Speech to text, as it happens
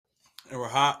And we're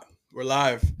hot. We're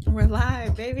live. We're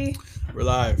live, baby. We're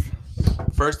live.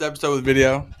 First episode with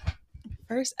video.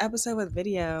 First episode with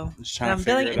video. Just And trying to I'm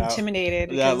feeling figure it out.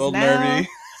 intimidated Yeah, a because little nerdy.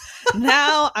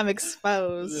 now I'm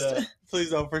exposed. Yeah. Please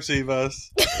don't perceive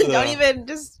us. Don't even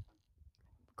just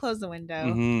close the window.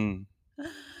 Mm-hmm.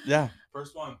 Yeah.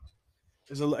 First one.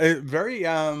 It's very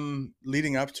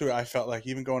leading up to it. I felt like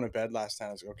even going to bed last night,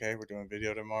 I was like, okay, we're doing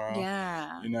video tomorrow.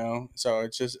 Yeah. You know, so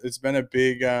it's been a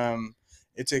big.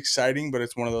 It's exciting, but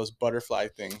it's one of those butterfly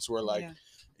things where like.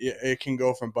 Yeah. It can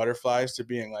go from butterflies to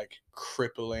being like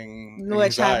crippling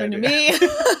Which anxiety. happened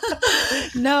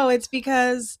to me. No, it's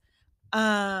because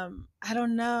I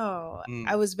don't know.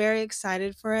 I was very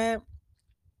excited for it.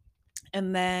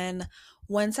 And then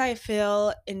once I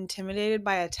feel intimidated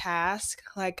by a task,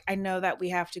 like I know that we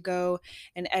have to go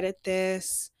and edit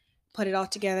this, put it all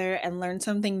together and learn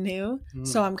something new.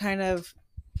 So I'm kind of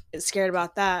scared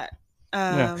about that.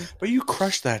 Yeah, but you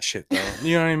crush that shit though.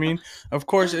 You know what I mean? Of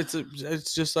course,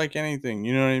 it's just like anything.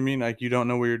 You know what I mean? Like you don't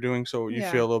know what you're doing, so you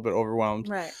feel a little bit overwhelmed.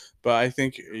 Right. But I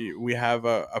think we have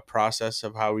a process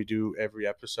of how we do every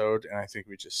episode, and I think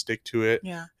we just stick to it.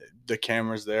 Yeah. The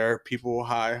camera's there. People,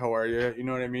 hi, how are you? You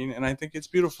know what I mean? And I think it's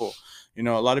beautiful. You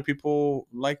know, a lot of people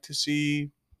like to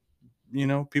see, you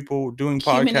know, people doing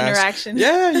podcasts. Human interaction.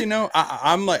 Yeah, you know,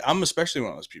 I'm especially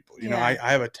one of those people. You know, I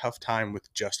have a tough time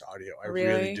with just audio. I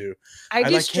really do. I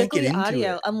do strictly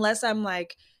audio unless I'm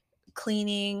like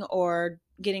cleaning or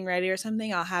getting ready or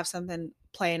something. I'll have something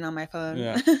playing on my phone.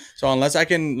 Yeah. So unless I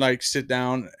can like sit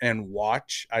down and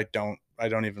watch, I don't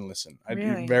even listen. I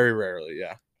do very rarely.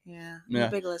 Yeah. Yeah, I'm a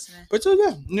big listener. But so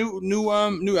yeah, new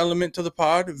element to the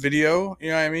pod, video.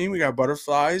 You know what I mean? We got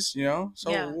butterflies. You know,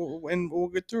 so we'll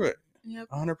get through it. Yep.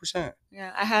 100%.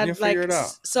 Yeah, I had like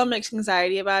so much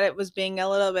anxiety about it. Was being a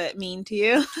little bit mean to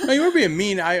you. No, you were being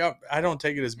mean. I don't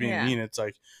take it as being mean. It's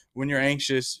like when you're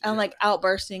anxious. I'm like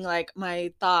outbursting like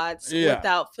my thoughts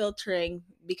without filtering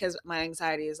because my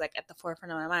anxiety is like at the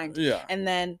forefront of my mind. Yeah. And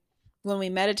then when we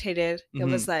meditated, it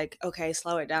was like, okay,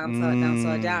 slow it down, slow it down,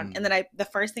 slow it down. And then the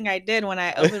first thing I did when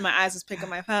I opened my eyes was pick up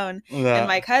my phone, and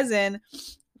my cousin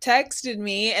texted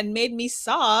me and made me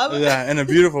sob. Yeah, in a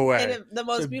beautiful way. In the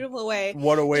most beautiful way.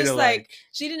 What a way just to like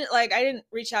she didn't like I didn't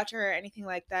reach out to her or anything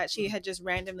like that. She had just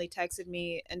randomly texted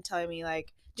me and telling me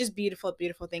like just beautiful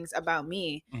things about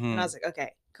me. And I was like,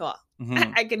 okay, cool.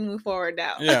 I can move forward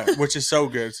now. Yeah, which is so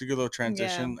good. It's a good little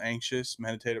transition. Anxious,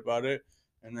 meditate about it,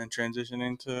 and then transition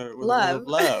into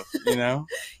love, you know?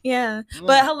 Yeah.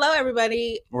 But hello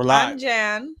everybody. We're live. I'm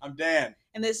Jan. I'm Dan.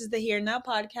 And this is the Here Now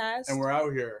podcast. And we're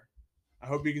out here. I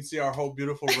hope you can see our whole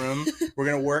beautiful room. We're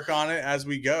going to work on it as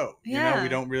we go. Yeah. You know, we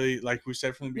don't really, like we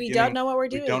said from the beginning. We don't know what we're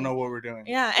doing. We don't know what we're doing.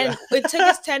 Yeah. And it took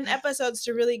us 10 episodes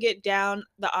to really get down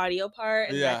the audio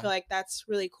part. And I feel like that's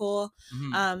really cool.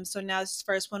 So now this is the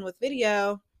first one with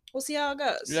video. We'll see how it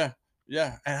goes. Yeah.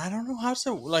 Yeah. And I don't know how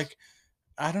to, like,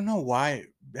 I don't know why.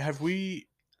 Have we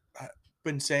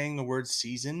been saying the word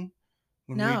season?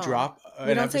 When we drop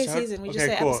we don't say season, we just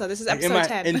say episode. This is episode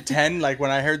 10. In 10, like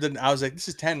when I heard that, I was like, this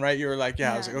is 10, right? You were like,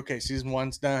 yeah. I was like, okay, season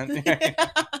 1's done. Like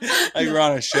we're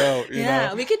on a show, you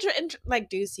know? We could like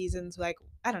do seasons, like,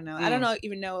 I don't know. I don't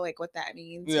even know like what that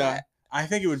means. Yeah. But I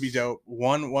think it would be dope.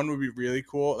 One would be really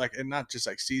cool, like, and not just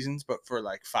like seasons, but for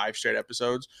like 5 straight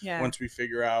episodes. Yeah. Once we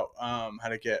figure out how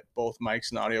to get both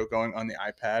mics and audio going on the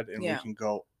iPad, and we can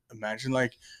go. Imagine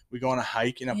like we go on a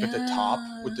hike and up at the top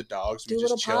with the dogs, we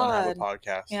just chill and have a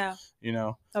podcast. Yeah, you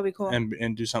know, that'd be cool,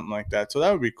 and do something like that. So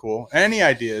that would be cool. Any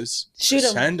ideas?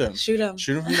 Send them. Shoot them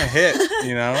from the hip.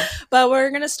 You know. But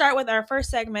we're gonna start with our first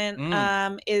segment.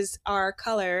 Is our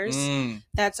colors.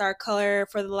 That's our color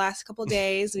for the last couple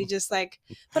days. We just like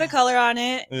put a color on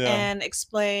it and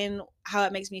explain how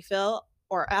it makes me feel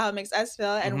or how it makes us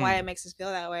feel and why it makes us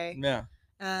feel that way. Yeah.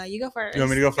 You go first. You want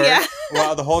me to go first? Yeah.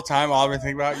 Well, the whole time, all I've been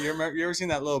thinking about, you ever seen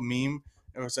that little meme?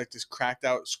 It was like this cracked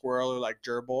out squirrel or like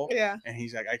gerbil. Yeah. And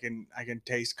he's like, I can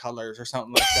taste colors or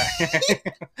something like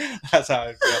that. That's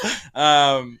how I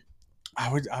feel.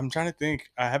 I'm trying to think.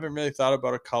 I haven't really thought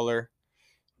about a color.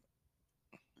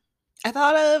 I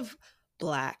thought of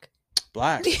black.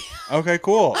 Black. Okay,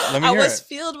 cool. Let me hear it. I was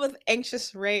filled with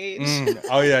anxious rage.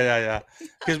 Oh, yeah.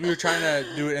 Because we were trying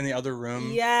to do it in the other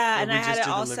room. Yeah, and I had it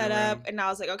all set up, and I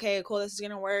was like, okay, cool, this is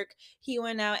going to work. He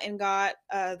went out and got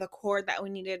the cord that we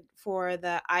needed for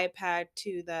the iPad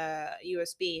to the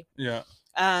USB. Yeah.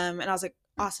 And I was like,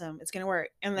 awesome, it's going to work.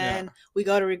 And then we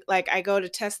go to, I go to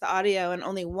test the audio, and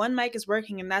only one mic is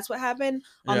working, and that's what happened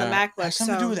on the MacBook. It has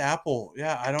something to do with Apple.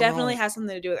 Yeah, I don't know. Definitely has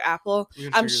something to do with Apple.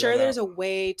 I'm sure there's a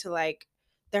way to,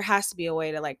 there has to be a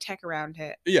way to like tech around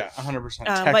it. Yeah, 100%.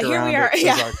 Tech but here we are.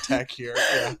 Says our tech here.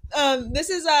 Yeah. This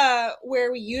is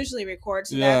where we usually record,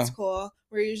 so that's cool.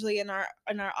 We're usually in our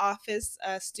office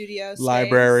studio space.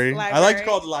 Library. I like to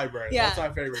call it the library. Yeah. That's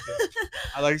my favorite thing.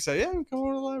 I like to say, yeah, we come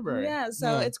over to the library. Yeah,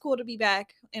 so it's cool to be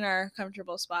back in our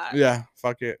comfortable spot. Yeah,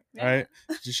 fuck it. Yeah. Right?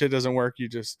 If your shit doesn't work, you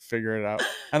just figure it out.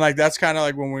 And like that's kind of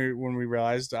like when we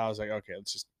realized, I was like, okay,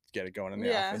 let's just get it going in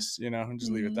the office, and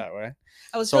just leave it that way.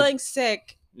 I was feeling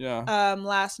sick. Yeah.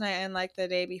 Last night and like the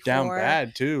day before. Down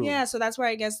bad too. Yeah, so that's where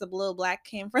I guess the blue black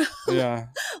came from. Yeah.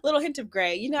 Little hint of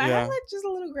gray. I have like just a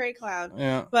little gray cloud.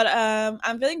 Yeah. But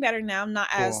I'm feeling better now. I'm not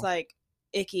as like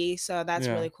icky, so that's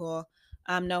really cool.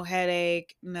 No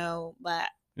headache, no that.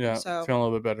 Yeah. So feeling a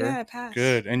little bit better. Yeah, I passed.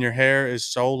 Good. And your hair is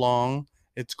so long.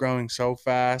 It's growing so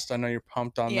fast. I know you're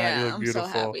pumped on that. You look beautiful.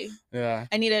 I'm so happy. Yeah.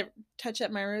 I need to touch up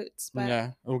my roots. But...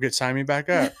 Yeah. We'll get Simon back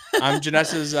up. I'm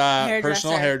Janessa's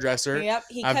personal hairdresser. Yep.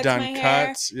 He I've cuts done my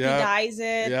cuts. Hair. Yep. He dyes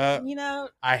it. Yeah.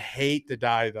 I hate the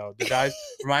dye though. The dye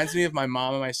reminds me of my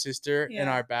mom and my sister in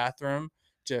our bathroom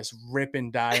just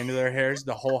ripping dye into their hairs.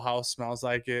 The whole house smells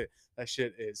like it. That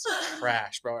shit is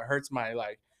trash, bro. It hurts my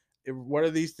what are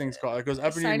these things called? It goes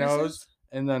up in your nose.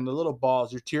 And then the little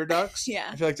balls, your tear ducts,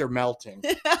 I feel like they're melting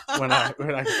when I feel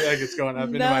like it's going up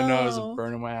into my nose and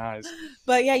burning my eyes.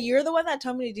 But yeah, you're the one that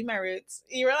told me to do my roots.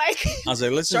 You were like, I was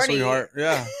like, listen, sweetheart.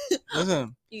 Yeah.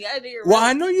 Listen. You gotta do your roots. Well,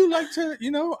 I know you like to,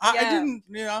 I didn't,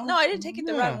 No, I didn't take it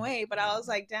the wrong way, but I was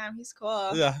like, damn, he's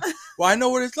cool. Yeah. Well, I know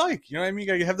what it's like. You know what I mean?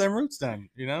 You gotta have them roots done,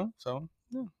 So,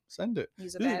 yeah, send it.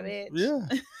 He's a bad bitch. Yeah.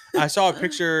 I saw a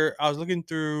picture. I was looking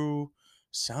through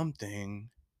something.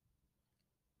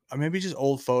 Maybe just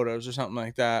old photos or something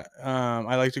like that.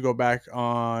 I like to go back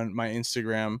on my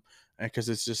Instagram because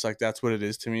it's just like that's what it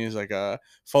is to me, is like a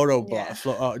photo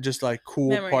just like cool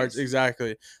memories. Parts.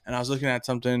 Exactly. And I was looking at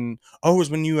something. Oh, it was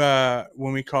when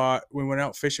we went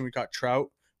out fishing, we caught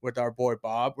trout with our boy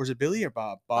Bob. Was it Billy or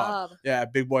Bob? Bob. Yeah,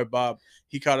 big boy Bob.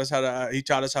 He taught us how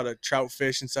to trout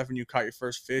fish and stuff, and you caught your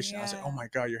first fish. Yeah. And I was like, oh my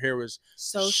god, your hair was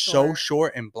so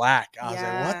short and black. I was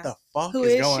like, what the fuck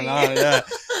is going on? Yeah.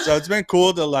 So it's been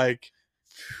cool to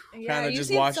kind of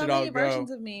just watch it all go. Versions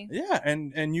of me. Yeah,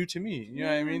 and you to me. You know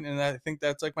what I mean? And I think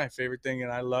that's like my favorite thing,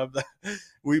 and I love that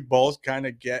we both kind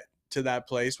of get to that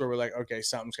place where we're like, okay,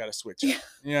 something's got to switch up.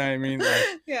 You know what I mean?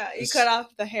 You cut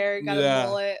off the hair, got a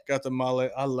mullet. Got the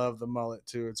mullet. I love the mullet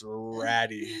too. It's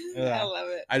ratty. I love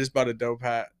it. I just bought a dope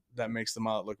hat that makes the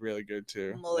mullet look really good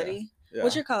too. Mullety. Yeah.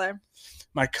 What's your color?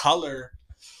 My color.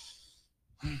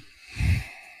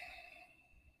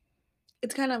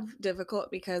 It's kind of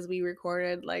difficult because we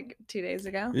recorded 2 days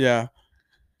ago. Yeah.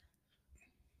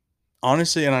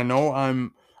 Honestly, and I know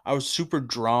I was super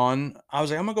drawn. I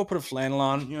was like, I'm gonna go put a flannel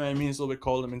on. You know what I mean? It's a little bit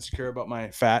cold. I'm insecure about my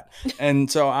fat.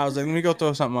 And so I was like, let me go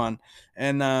throw something on.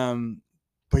 And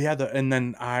but yeah, and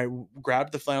then I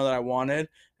grabbed the flannel that I wanted,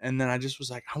 and then I just was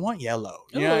like, I want yellow.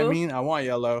 You know what I mean? I want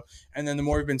yellow. And then the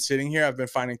more we've been sitting here, I've been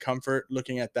finding comfort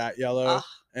looking at that yellow.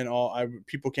 And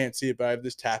people can't see it, but I have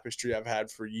this tapestry I've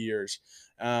had for years.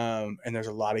 And there's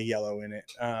a lot of yellow in it.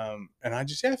 And I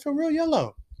just I feel real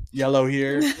yellow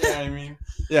here. You know what I mean?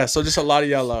 Yeah, so just a lot of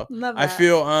yellow. Love that. I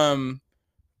feel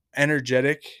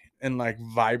energetic and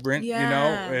vibrant,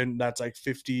 and that's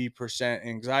 50%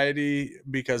 anxiety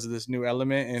because of this new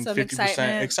element and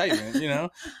 50%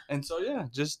 excitement, and so yeah,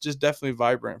 just definitely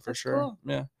vibrant for sure. Cool.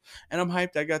 Yeah. And I'm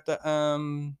hyped. I got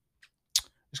the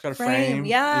just got a frame.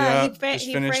 Yeah, he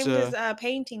framed his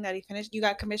painting that he finished. You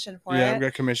got commissioned for it. Yeah, I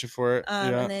got commissioned for it.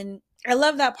 And then I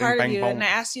love that part of you. And I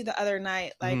asked you the other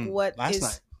night, what last is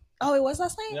night. Oh, it was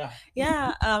last night? Yeah.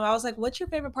 Yeah. I was like, what's your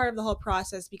favorite part of the whole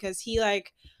process? Because he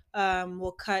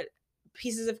will cut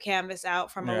pieces of canvas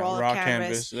out from a roll of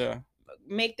canvas.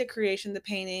 Make the creation, the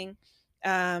painting,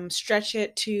 stretch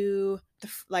it to the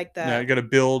you gotta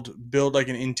build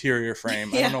an interior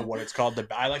frame. I don't know what it's called.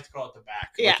 I like to call it the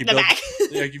back. Yeah, the back.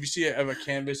 If you see a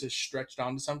canvas is stretched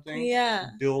onto something,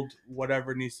 build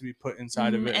whatever needs to be put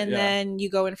inside of it, and then you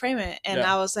go and frame it. And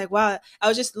I was like, wow. I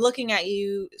was just looking at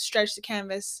you stretch the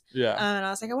canvas. Yeah. And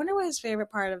I was like, I wonder what his favorite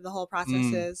part of the whole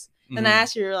process is. And I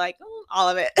asked you, you're like, all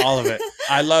of it. All of it.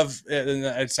 I love it. And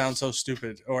it sounds so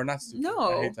stupid, or not stupid.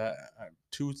 No. I hate that.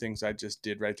 Two things I just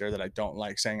did right there that I don't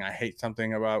like, saying I hate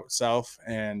something about self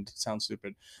and it sounds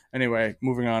stupid. Anyway,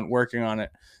 moving on, working on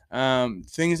it.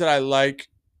 Things that I like,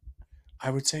 I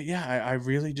would say, I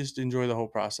really just enjoy the whole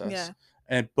process.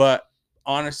 Yeah. But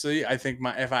honestly, I think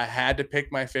if I had to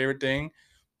pick my favorite thing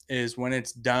is when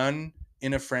it's done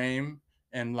in a frame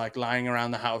and lying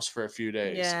around the house for a few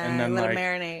days. Yeah, and then let it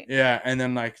marinate. Yeah, and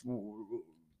then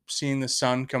seeing the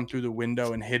sun come through the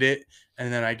window and hit it,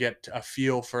 and then I get a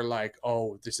feel for like,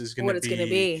 oh, What it's gonna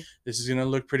be. this is gonna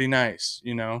look pretty nice,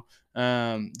 you know.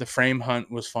 The frame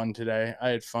hunt was fun today. I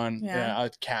had fun. Yeah.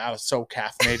 Yeah, I was so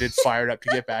caffeinated, fired up to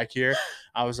get back here.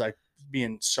 I was like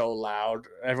being so loud.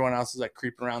 Everyone else is like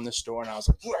creeping around the store, and I was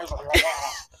like,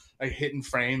 like hitting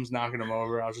frames, knocking them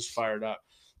over. I was just fired up.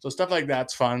 So stuff like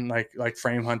that's fun. Like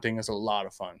frame hunting is a lot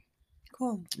of fun.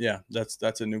 Cool. Yeah,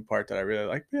 that's a new part that I really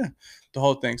like. Yeah, the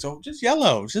whole thing. So just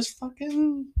yellow, just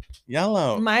fucking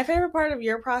yellow. My favorite part of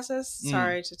your process,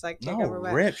 sorry to like take over,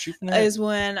 but rip, shoot from the is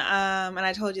when and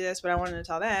I told you this, but I wanted to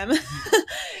tell them,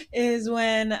 is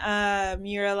when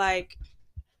you're like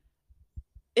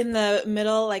in the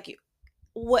middle, like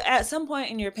at some point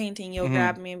in your painting, you'll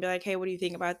grab me and be like, hey, what do you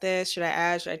think about this? Should I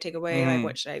add? Should I take away? Like,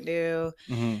 what should I do?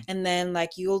 And then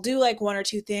like you'll do like one or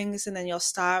two things, and then you'll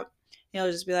stop. And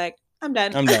you'll just be like, I'm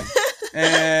done.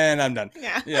 And I'm done.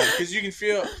 Yeah, because you can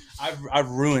feel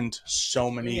I've ruined so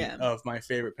many of my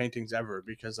favorite paintings ever,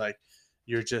 because like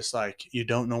you're just like, you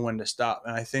don't know when to stop.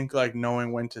 And I think like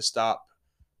knowing when to stop,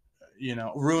 you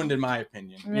know, ruined in my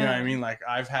opinion. You know what I mean? Like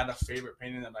I've had a favorite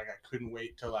painting that like I couldn't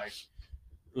wait to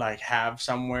like have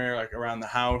somewhere like around the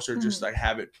house, or just like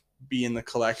have it be in the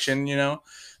collection, you know.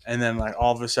 And then like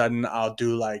all of a sudden I'll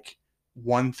do like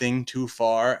one thing too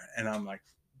far, and I'm like,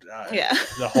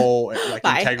 the whole like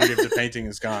integrity of the painting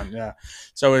is gone. Yeah,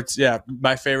 so it's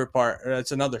my favorite part.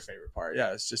 It's another favorite part.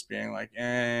 Yeah, it's just being like,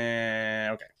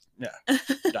 okay, yeah,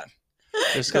 done.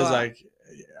 Just because like,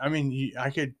 I mean,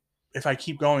 I could, if I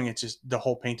keep going, it's just the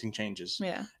whole painting changes.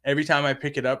 Yeah, every time I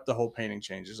pick it up, the whole painting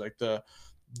changes. Like the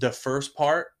first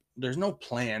part, there's no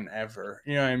plan ever.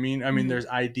 You know what I mean? I mean, there's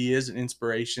ideas and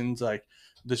inspirations. Like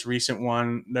this recent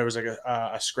one, there was like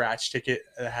a scratch ticket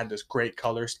that had this great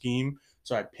color scheme.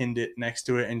 So I pinned it next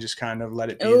to it and just kind of let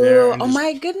it be there. And oh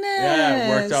my goodness! Yeah,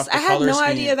 worked off the I had color no scheme.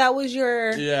 idea that was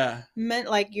your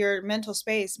your mental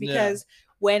space, because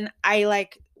when I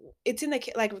like, it's in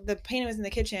the like the painting was in the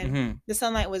kitchen, the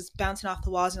sunlight was bouncing off the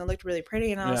walls and it looked really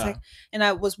pretty, and I was like, and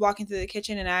I was walking through the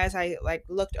kitchen, and as I like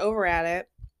looked over at it,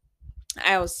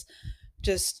 I was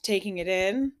just taking it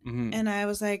in, and I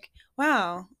was like,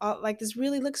 wow, like this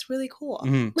really looks really cool.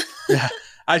 Yeah,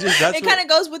 it kind of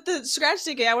goes with the scratch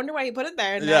ticket. I wonder why you put it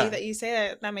there. And now that you say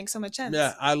that, that makes so much sense.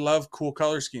 Yeah, I love cool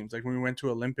color schemes. Like when we went to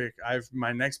Olympic,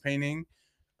 my next painting,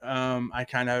 I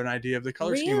kind of have an idea of the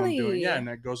color scheme I'm doing. Yeah, and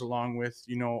that goes along with,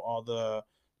 you know, all the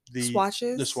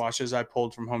swatches I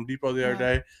pulled from Home Depot the other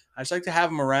day. I just like to have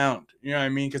them around. You know what I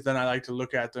mean? Because then I like to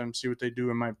look at them, see what they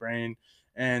do in my brain.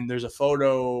 And there's a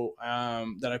photo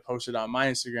that I posted on my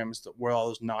Instagram. It's where all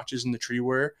those notches in the tree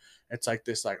were. It's like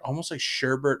this, like almost like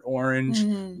sherbet orange,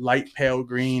 light pale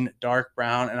green, dark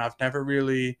brown. And I've never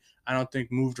really, I don't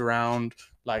think, moved around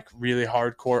like really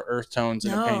hardcore earth tones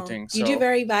in a painting. So you do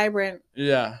very vibrant.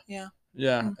 Yeah.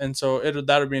 And so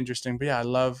that'll be interesting. But yeah, I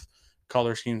love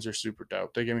color schemes. Are super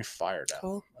dope. They get me fired up.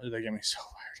 Cool. They get me so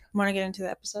fired up. Want to get into the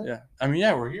episode? Yeah. I mean,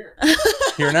 we're here.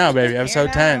 Here now, baby.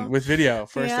 Episode 10 with video.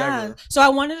 First ever. So I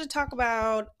wanted to talk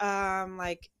about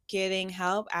like getting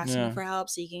help, asking for help,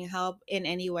 seeking help in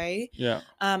any way. Yeah.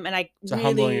 And it's a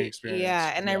humbling experience.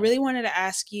 Yeah. And I really wanted to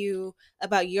ask you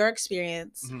about your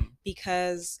experience,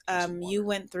 because you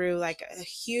went through like a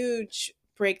huge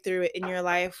breakthrough in your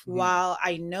life while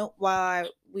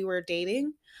we were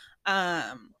dating.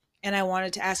 And I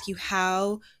wanted to ask you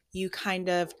how you kind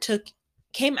of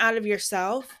came out of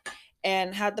yourself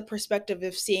and had the perspective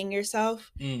of seeing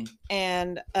yourself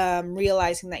and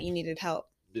realizing that you needed help.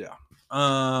 Yeah.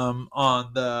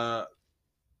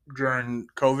 During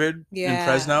COVID in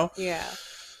Fresno. Yeah.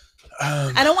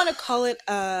 I don't want to call it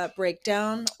a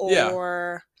breakdown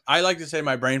or. I like to say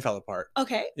my brain fell apart.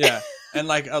 Okay. Yeah. And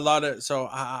like a lot of, so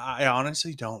I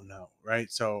honestly don't know. Right.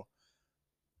 So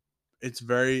it's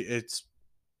very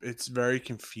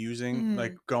confusing.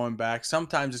 Like going back,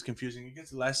 sometimes it's confusing. It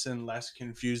gets less and less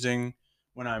confusing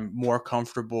when I'm more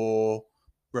comfortable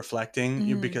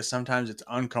reflecting, because sometimes it's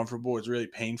uncomfortable. It's really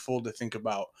painful to think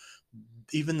about.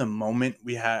 Even the moment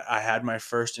I had my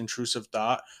first intrusive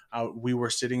thought, we were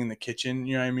sitting in the kitchen,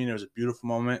 you know what I mean? It was a beautiful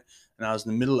moment, and I was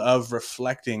in the middle of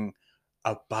reflecting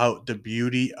about the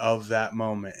beauty of that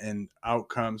moment, and out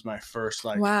comes my first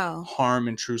harm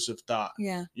intrusive thought.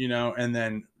 Yeah. You know, and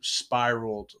then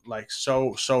spiraled like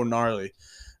so gnarly.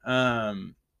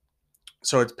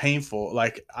 So it's painful.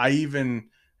 Like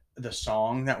the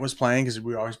song that was playing, because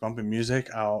we were always bumping music,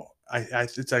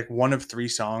 it's like one of 3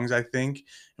 songs, I think,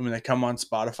 and when they come on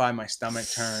Spotify, my stomach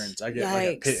turns. I get like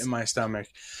a pit in my stomach,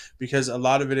 because a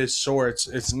lot of it is sore.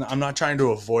 I'm not trying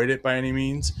to avoid it by any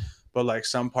means, but like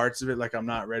some parts of it, like I'm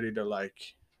not ready to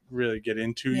like really get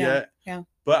into Yeah. yet. Yeah.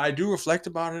 But I do reflect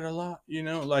about it a lot,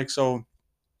 like, so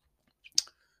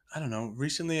I don't know.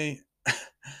 Recently,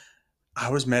 I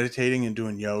was meditating and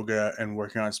doing yoga and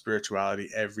working on spirituality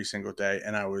every single day,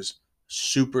 and I was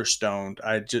super stoned.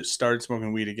 I just started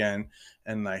smoking weed again,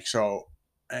 and like so,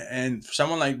 and for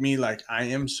someone like me, like I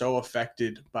am so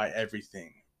affected by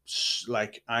everything.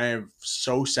 Like I am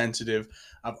so sensitive.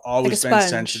 I've Like a always been sponge.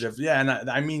 sensitive. Yeah, and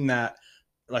I mean that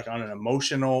like on an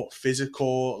emotional,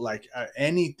 physical, like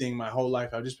anything. My whole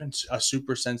life, I've just been a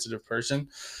super sensitive person,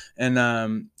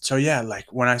 and so yeah,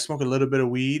 like when I smoke a little bit of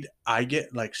weed, I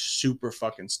get like super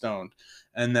fucking stoned,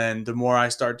 and then the more I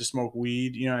start to smoke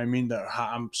weed, you know what I mean,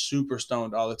 I'm super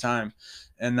stoned all the time,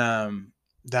 and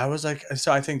that was like,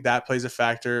 so I think that plays a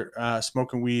factor.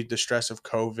 Smoking weed, the stress of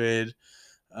COVID,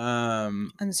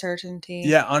 Uncertainty.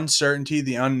 yeah, uncertainty,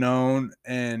 the unknown,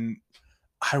 and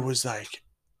I was like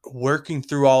working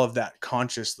through all of that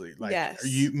consciously. Like Yes.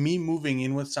 me moving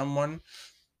in with someone,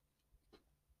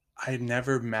 I had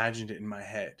never imagined it in my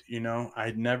head.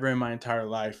 I'd never in my entire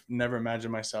life never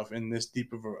imagined myself in this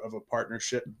deep of a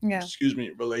partnership, Yeah. excuse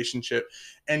me, relationship,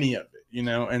 any of it.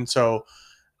 And so,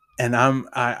 and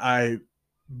I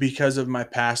because of my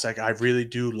past, like I really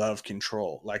do love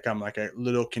control. Like I'm like a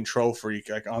little control freak,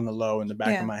 like on the low in the back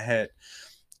of Yeah. my head.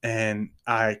 And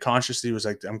I consciously was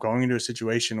like, I'm going into a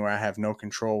situation where I have no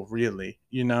control really.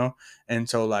 And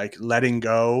so like letting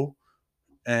go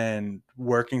and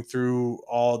working through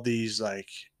all these like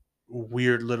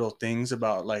weird little things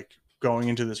about like going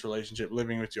into this relationship,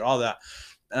 living with you, all that.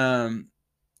 Um,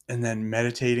 and then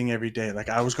meditating every day. Like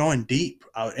I was going deep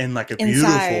in like a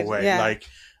beautiful Inside. way. Yeah. Like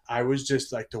I was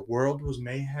just like the world was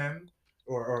mayhem,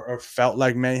 or felt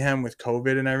like mayhem with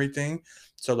COVID and everything.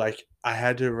 So like I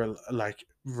had to like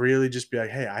really just be like,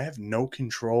 hey, I have no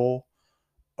control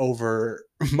over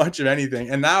much of anything.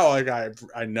 And now like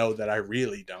I know that I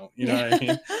really don't. You know Yeah.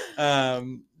 what I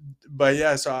mean? But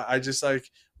yeah, so I just like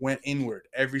went inward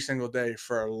every single day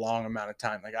for a long amount of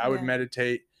time. Like I would Yeah.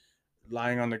 meditate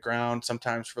lying on the ground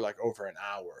sometimes for like over an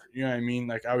hour. You know what I mean?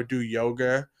 Like I would do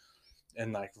yoga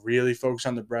and like really focus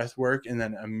on the breath work, and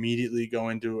then immediately go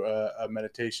into a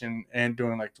meditation and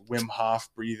doing like Wim Hof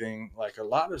breathing, like a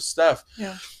lot of stuff.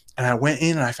 Yeah. And I went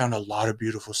in and I found a lot of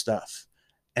beautiful stuff.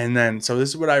 And then, so this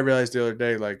is what I realized the other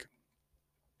day, like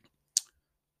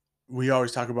we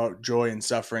always talk about joy and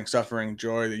suffering,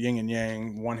 joy, the yin and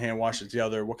yang, one hand washes the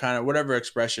other, whatever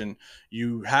expression.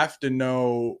 You have to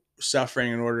know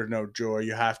suffering in order to know joy.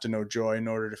 You have to know joy in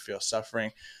order to feel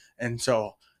suffering. And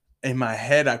so in my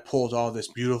head, I pulled all this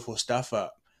beautiful stuff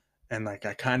up, and like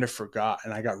I kind of forgot,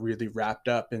 and I got really wrapped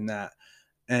up in that.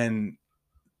 And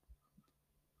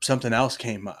something else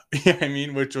came up, you know what I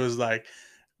mean? Which was like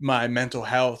my mental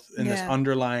health and this Yeah.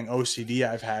 underlying OCD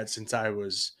I've had since I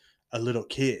was a little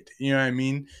kid. You know what I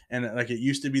mean? And like it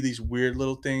used to be these weird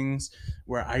little things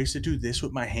where I used to do this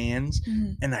with my hands,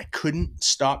 Mhm. and I couldn't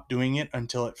stop doing it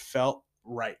until it felt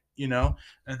right.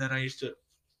 And then I used to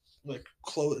like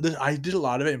close this. I did a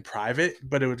lot of it in private,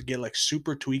 but it would get like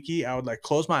super tweaky. I would like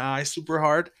close my eyes super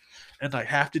hard and like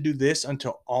have to do this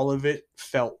until all of it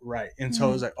felt right. And so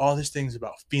it was Mhm. like all these things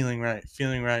about feeling right,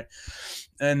 feeling right.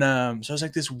 And so it was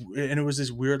like this, and it was this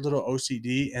weird little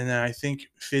OCD. And then I think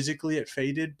physically it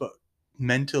faded, but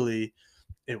mentally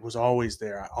it was always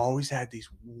there. I always had these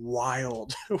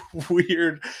wild,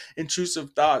 weird,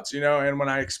 intrusive thoughts. And when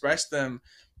I expressed them,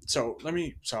 so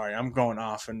sorry, I'm going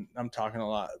off and I'm talking a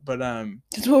lot, but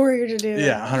That's what we're here to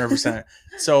yeah, do. 100%.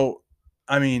 So,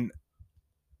 I mean,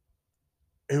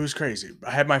 it was crazy. I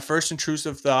had my first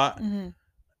intrusive thought, Mhm.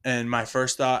 and my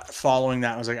first thought following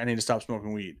that was like, I need to stop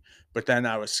smoking weed. But then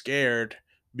I was scared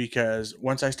because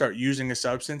once I start using a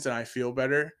substance and I feel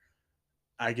better,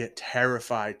 I get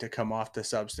terrified to come off the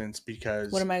substance What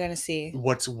because am I gonna see?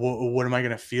 what am I going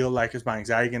to feel like? Is my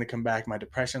anxiety going to come back? My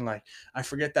depression? Like I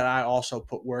forget that I also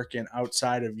put work in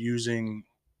outside of using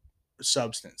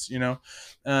substance.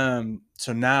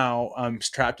 So now I'm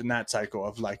trapped in that cycle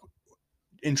of like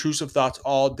intrusive thoughts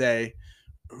all day,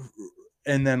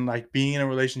 and then like being in a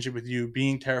relationship with you,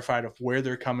 being terrified of where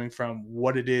they're coming from,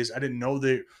 what it is. I didn't know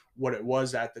what it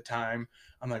was at the time.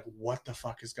 I'm like, what the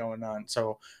fuck is going on?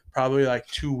 So probably like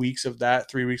 2 weeks of that,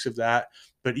 3 weeks of that.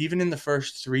 But even in the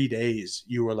first 3 days,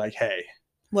 you were like, hey,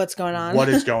 What's going on? what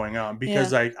is going on?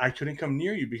 Because Yeah. like I couldn't come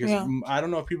near you because Yeah. I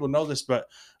don't know if people know this, but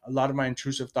a lot of my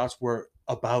intrusive thoughts were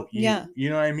about Yeah. you. You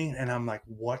know what I mean? And I'm like,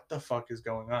 what the fuck is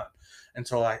going on? And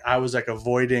so like I was like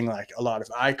avoiding like a lot of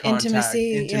eye contact, Intimacy.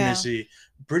 Yeah. intimacy,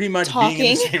 pretty much being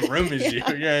in the Talking. same room as you.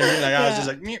 Yeah. You know what I mean? Like I was just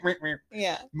Yeah. like meep,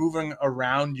 Yeah. moving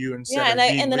around you Yeah. instead of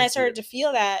being And then I with you. started to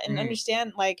feel that and Mhm.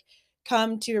 understand like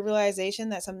come to a realization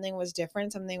that something was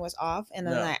different, something was off, and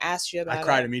then I asked you about it. I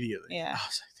cried immediately. Yeah. I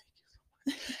was like,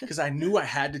 because I knew I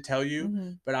had to tell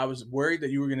you, but I was worried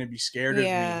that you were gonna be scared of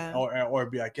me or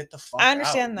be like, get the fuck I out.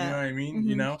 understand that. You know what I mean?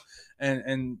 You know,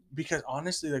 and because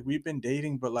honestly, like we've been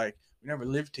dating, but like we never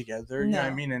lived together. You know what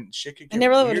I mean? And shit could get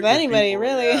never lived weird with anybody, people.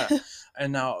 really. Yeah.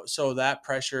 And now, so that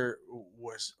pressure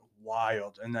was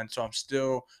wild. And then so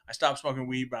I stopped smoking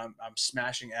weed, but I'm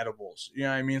smashing edibles. You know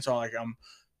what I mean? So like I'm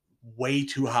way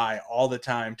too high all the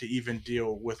time to even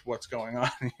deal with what's going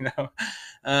on. You know.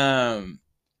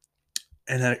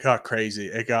 And then it got crazy.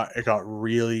 It got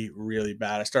really, really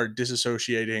bad. I started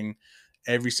disassociating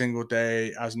every single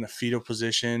day. I was in the fetal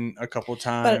position a couple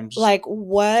times. But like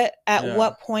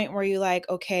what point were you like,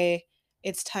 okay,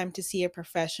 it's time to see a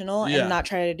professional and not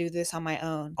try to do this on my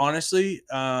own? Honestly,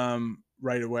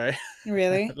 right away.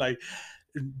 Really? Like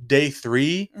day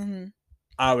 3,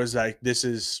 I was like, this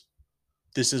is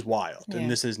wild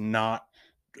and this is not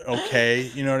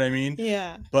okay. You know what I mean?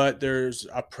 Yeah. But there's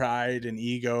a pride and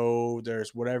ego.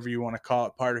 There's whatever you want to call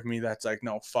it. Part of me that's like,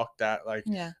 no, fuck that. Like,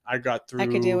 I got through. I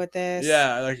could deal with this.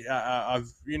 Yeah, like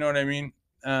I've, you know what I mean.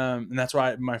 And that's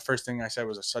why my first thing I said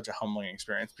was such a humbling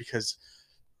experience because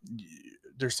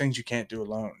there's things you can't do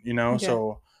alone. You know,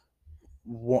 so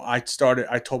I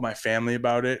told my family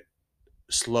about it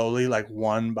slowly, like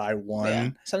one by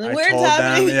one. Something I weird's told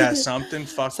happening. them, something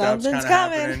fucked up's kind of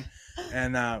happening.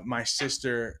 And my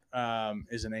sister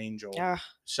is an angel,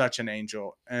 such an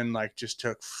angel, and like just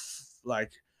took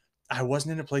like I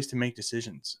wasn't in a place to make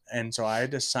decisions, and so I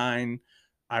had to sign.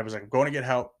 I was like, I'm going to get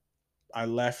help. I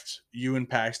left you in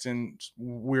Paxton,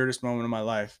 weirdest moment of my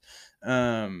life.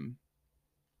 And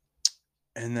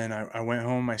then I went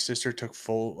home. My sister took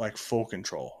full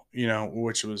control, you know,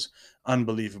 which was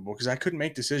unbelievable because I couldn't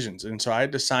make decisions, and so I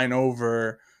had to sign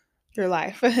over your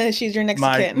life. She's your next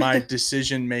kid. My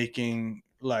decision making,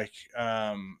 like,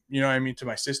 you know what I mean, to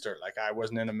my sister. Like I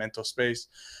wasn't in a mental space.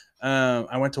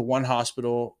 I went to one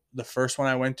hospital. The first one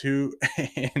I went to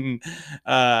in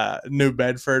New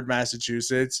Bedford,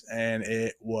 Massachusetts, and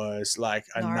it was like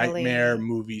a nightmare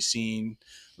movie scene.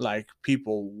 Like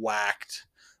people whacked,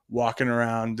 walking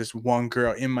around. This one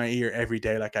girl in my ear every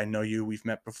day, like, I know you, we've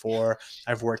met before,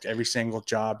 I've worked every single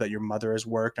job that your mother has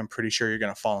worked, I'm pretty sure you're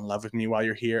gonna fall in love with me while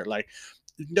you're here. Like,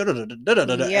 and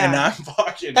I'm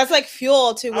fucking, that's like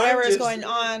fuel to whatever is going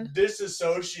on.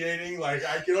 Disassociating, like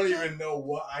I don't even know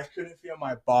what, I couldn't feel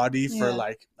my body for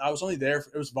like, I was only there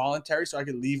it was voluntary, so I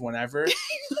could leave whenever.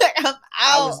 Like, I'm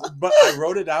out. But I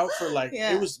wrote it out for like,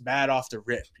 it was bad off the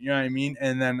rip, you know what I mean?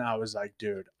 And then I was like,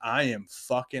 dude, I am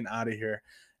fucking out of here.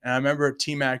 And I remember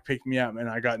T-Mac picked me up and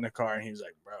I got in the car and he was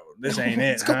like, bro, this ain't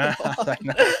it, huh? I was like,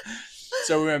 no.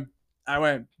 So I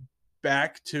went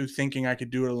back to thinking I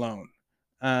could do it alone.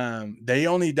 They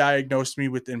only diagnosed me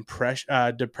with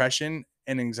depression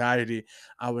and anxiety.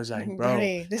 I was like, bro,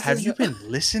 have you been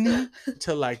listening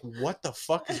to like what the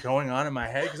fuck is going on in my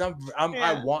head? Because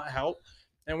I want help.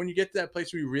 And when you get to that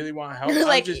place where you really want help,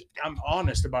 I'm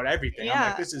honest about everything. I'm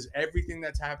like, this is everything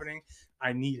that's happening.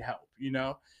 I need help, you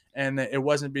know? And it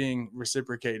wasn't being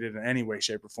reciprocated in any way,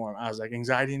 shape, or form. I was like,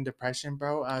 anxiety and depression,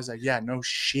 bro. I was like, yeah, no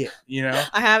shit, you know?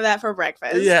 I have that for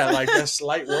breakfast. Yeah, like that's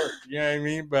light work, you know what I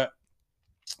mean? But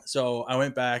so I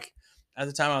went back. At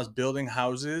the time I was building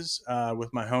houses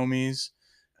with my homies,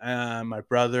 my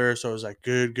brother. So it was like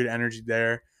good energy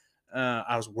there.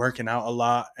 I was working out a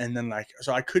lot. And then like,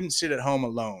 so I couldn't sit at home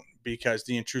alone because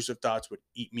the intrusive thoughts would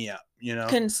eat me up, you know?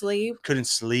 Couldn't sleep,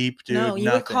 dude. No,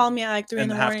 you would call me at like 3 in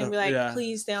the morning and be like, yeah,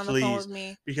 please stay on the phone with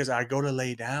me. Because I go to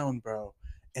lay down, bro,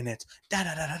 and it's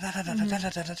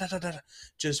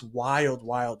just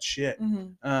wild shit.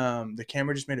 The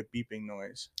camera just made a beeping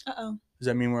noise. Uh-oh. Does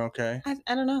that mean we're okay?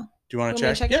 I don't know. Do you want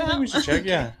to check? Yeah, we should check.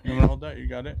 Yeah. You want to hold that? You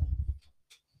got it?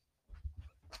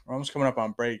 We're almost coming up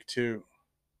on break, too.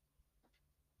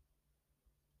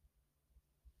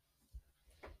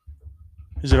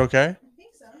 Is it okay? I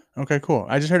think so. Okay, cool.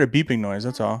 I just heard a beeping noise.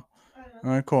 That's all.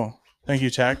 All right, cool. Thank you,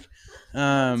 Tech.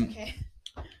 Okay.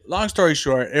 Long story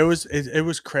short, it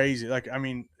was crazy. Like, I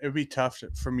mean, it would be tough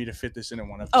for me to fit this in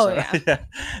one episode. Oh, yeah.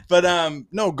 But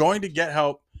no, going to get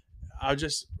help, I'll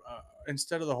just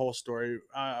instead of the whole story,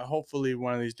 hopefully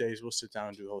one of these days we'll sit down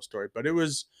and do the whole story. But it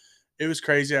was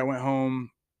crazy. I went home,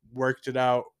 worked it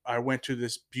out. I went to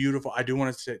this beautiful, I do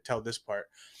want to tell this part.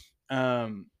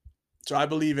 So I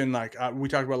believe in, like, we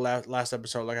talked about last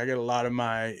episode, like I get a lot of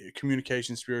my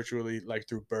communication spiritually like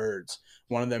through birds,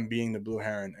 one of them being the blue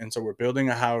heron. And so we're building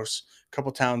a house a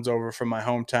couple towns over from my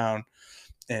hometown,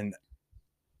 and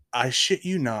I shit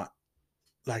you not,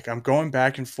 like I'm going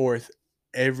back and forth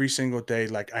every single day,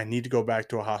 like, I need to go back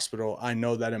to a hospital. I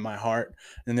know that in my heart.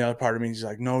 And the other part of me is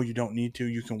like, no, you don't need to.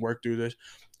 You can work through this.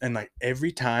 And like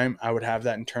every time I would have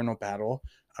that internal battle,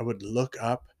 I would look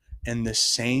up and the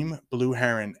same blue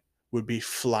heron would be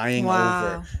flying over.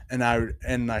 Wow. And I would,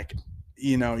 and like,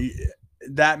 you know,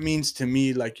 that means to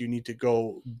me, like, you need to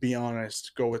go be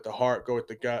honest, go with the heart, go with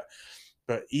the gut.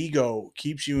 But ego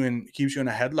keeps you in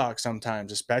a headlock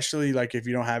sometimes, especially like if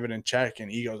you don't have it in check.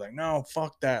 And ego's like, no,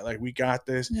 fuck that, like, we got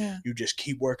this. Yeah. You just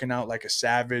keep working out like a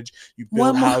savage, you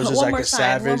build houses one like more a sign,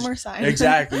 savage. one more sign.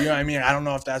 Exactly, you know what I mean? I don't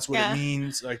know if that's what it Yeah.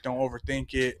 means, like, don't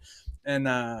overthink it. And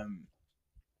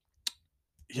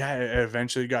yeah, it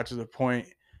eventually got to the point,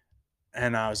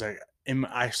 and I was like,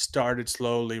 I started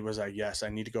slowly, was like, yes, I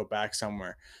need to go back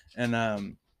somewhere. And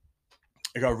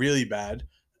it got really bad,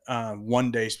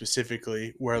 one day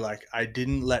specifically, where like I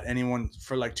didn't let anyone,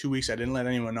 for like 2 weeks, I didn't let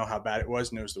anyone know how bad it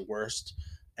was, and it was the worst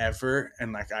ever.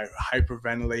 And like I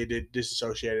hyperventilated,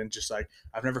 disassociated, and just like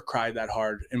I've never cried that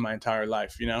hard in my entire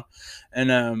life, you know.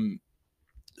 And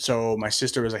so my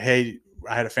sister was like, hey,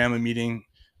 I had a family meeting,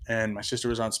 and my sister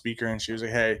was on speaker, and she was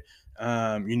like, hey,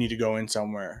 you need to go in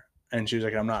somewhere. And she was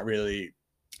like, I'm not really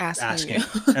asking.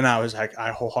 And I was like,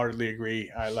 I wholeheartely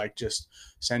agree. I like, just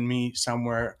send me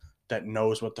somewhere that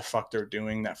knows what the fuck they're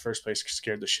doing. That first place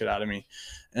scared the shit out of me.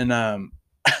 And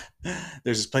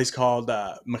there's this place called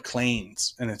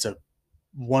McLean's, and it's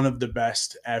one of the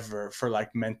best ever for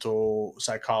like mental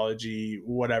psychology,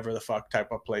 whatever the fuck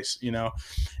type of place, you know.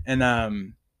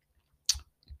 And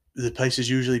the place is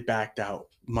usually backed out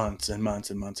months and months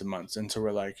and months and months. And so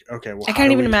we're like, okay, well, I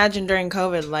can't even imagine during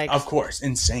COVID, like, of course,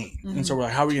 insane. Mm-hmm. And so we're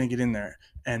like, how are we going to get in there?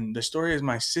 And the story is,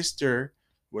 my sister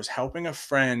was helping a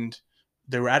friend.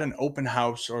 They were at an open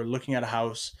house or looking at a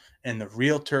house, and the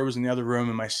realtor was in the other room,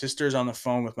 and my sister's on the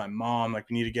phone with my mom, like,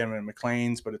 we need to get him in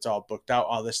McLean's, but it's all booked out,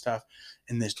 all this stuff.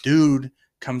 And this dude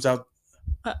comes out.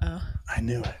 I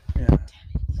knew it. Yeah.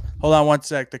 Hold on one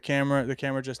sec. The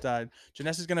camera just died.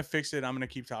 Janessa's gonna fix it. I'm gonna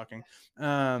keep talking.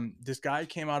 This guy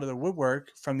came out of the woodwork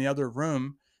from the other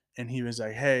room, and he was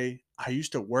like, hey, I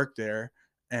used to work there,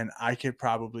 and I could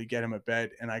probably get him a bed.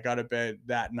 And I got a bed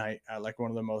that night at like one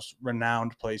of the most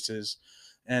renowned places,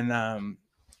 and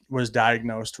was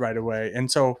diagnosed right away.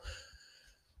 And so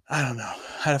I don't know.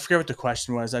 I forget what the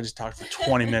question was. I just talked for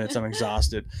 20 minutes. I'm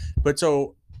exhausted. But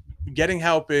so getting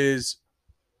help is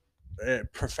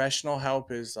professional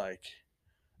help is like,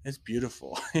 it's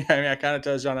beautiful. I mean, I kind of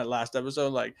touched on it last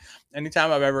episode. Like,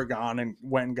 anytime I've ever gone and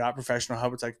went and got professional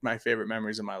help, it's like my favorite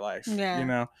memories of my life. Yeah. You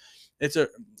know, it's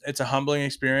a humbling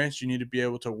experience. You need to be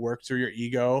able to work through your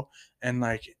ego and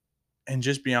like, and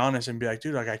just be honest and be like,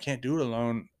 dude, like, I can't do it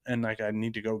alone, and like, I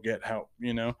need to go get help.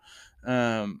 You know,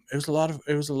 it was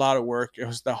a lot of work. It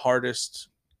was the hardest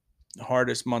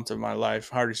month of my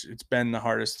life. It's been the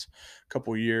hardest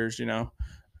couple years. You know,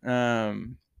 but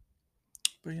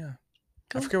yeah.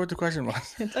 Cool. I forget what the question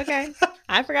was. It's okay.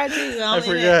 I forgot too. I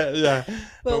forget. Yeah.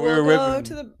 But we'll go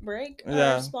to the break.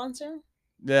 Yeah. Our sponsor.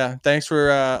 Yeah. Thanks for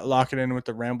locking in with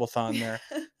the ramble-thon there.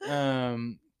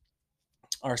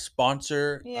 Our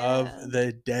sponsor of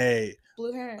the day.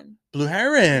 Blue Heron. Blue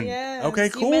Heron. Yeah. Okay,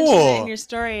 cool. You mentioned it in your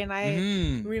story, and I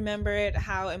remember it,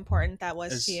 how important that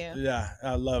was to you. Yeah.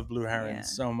 I love Blue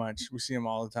Herons so much. We see them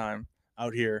all the time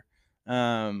out here.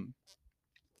 But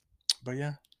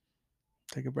yeah.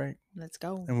 Take a break. Let's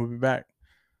go. And we'll be back.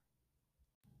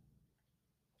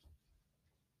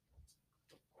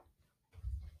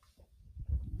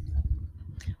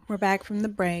 We're back from the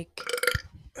break.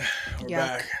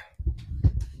 We're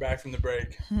back from the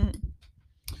break.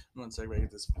 One second, I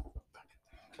get this back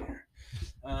here.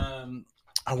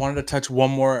 I wanted to touch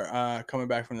one more. Coming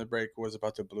back from the break was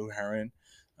about the Blue Heron.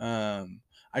 I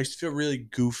used to feel really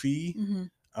goofy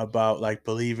about like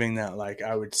believing that like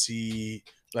I would see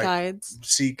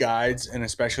guides, and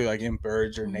especially like in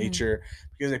birds or nature,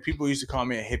 because like people used to call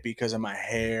me a hippie because of my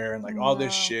hair and like all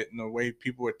this shit, and the way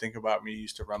people would think about me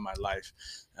used to run my life.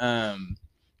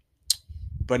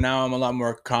 But now I'm a lot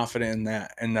more confident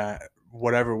in that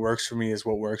whatever works for me is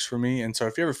what works for me. And so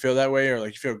if you ever feel that way, or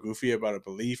like you feel goofy about a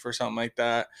belief or something like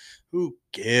that, who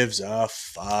gives a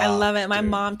fuck? I love it. My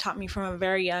mom taught me from a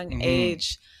very young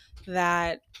age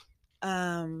that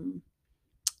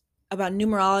about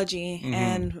numerology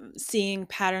and seeing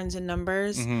patterns in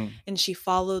numbers, and she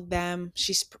followed them.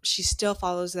 She still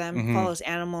follows them, follows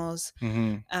animals.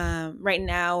 Right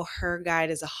now her guide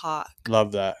is a hawk.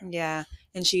 Love that. Yeah.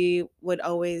 And she would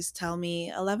always tell me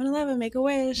 1111, make a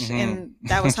wish. And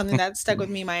that was something that stuck with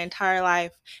me my entire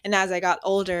life. And as I got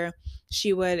older,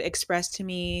 she would express to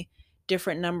me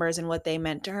different numbers and what they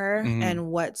meant to her and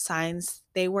what signs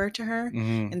they were to her.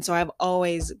 And so I've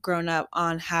always grown up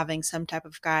on having some type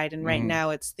of guide. And right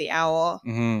now it's the owl.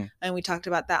 And we talked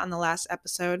about that on the last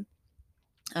episode.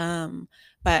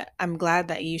 But I'm glad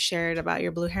that you shared about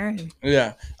your blue heron.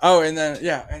 Yeah. Oh, and then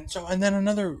and then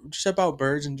another just about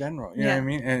birds in general. You know what I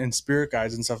mean? And spirit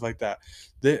guides and stuff like that.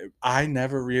 I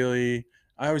never really.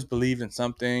 I always believed in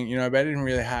something. You know, but I didn't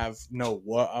really know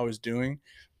what I was doing.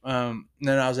 And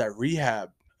then I was at rehab.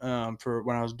 For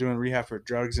when I was doing rehab for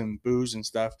drugs and booze and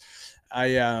stuff, I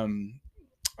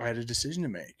had a decision to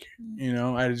make. You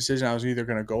know, I had a decision. I was either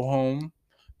going to go home,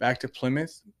 back to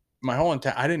Plymouth.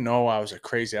 I didn't know I was a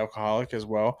crazy alcoholic as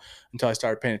well until I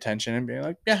started paying attention and being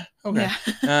like, yeah, okay.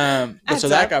 But so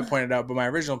that got pointed out. But my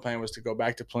original plan was to go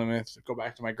back to Plymouth, go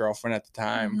back to my girlfriend at the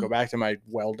time, go back to my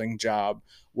welding job,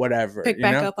 whatever. Pick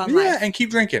back up on life. And keep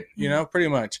drinking. You know, pretty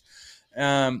much.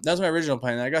 That was my original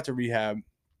plan. And I got to rehab,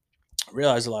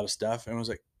 realized a lot of stuff, and was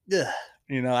like, yeah,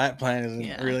 you know, that plan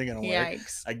isn't really gonna work.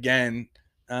 Yikes. Again.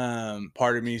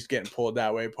 Part of me is getting pulled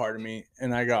that way, part of me,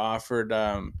 and I got offered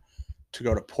to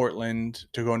go to Portland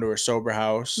to go into a sober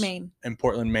house, Maine, in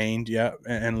Portland, Maine,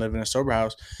 and live in a sober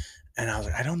house. And I was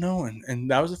like, I don't know,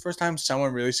 and that was the first time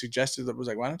someone really suggested that, was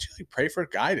like, why don't you like pray for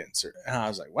guidance? And I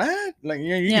was like, what? Like,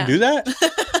 you can do that?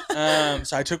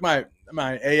 So I took my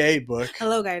AA book.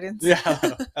 Hello, guidance. Yeah,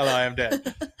 hello, I am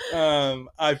dead.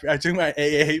 I took my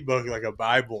AA book like a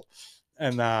Bible,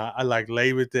 and I like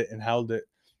lay with it and held it.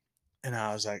 And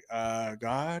I was like,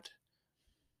 God,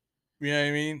 you know what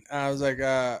I mean? I was like,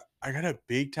 I got a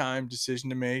big time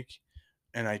decision to make,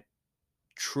 and I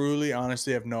truly,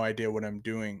 honestly have no idea what I'm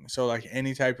doing. So like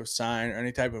any type of sign or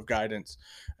any type of guidance.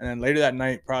 And then later that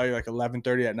night, probably like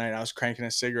 11:30 at night, I was cranking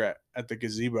a cigarette at the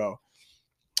gazebo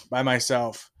by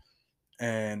myself,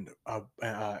 and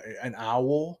an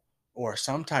owl or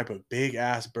some type of big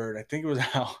ass bird, I think it was an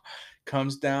owl,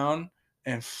 comes down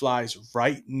and flies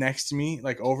right next to me,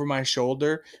 like over my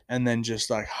shoulder, and then just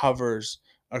like hovers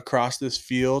across this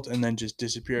field and then just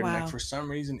disappeared. Wow. And like for some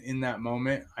reason in that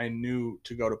moment, I knew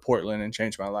to go to Portland and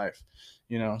change my life.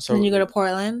 You know, so then you go to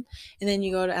Portland and then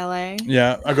you go to LA.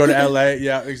 Yeah, I go to LA.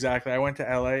 Yeah, exactly. I went to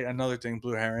LA. Another thing,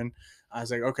 blue heron. I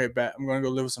was like, okay, bet I'm going to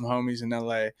go live with some homies in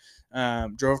LA.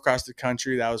 Drove across the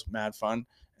country. That was mad fun.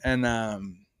 And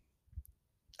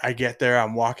I get there,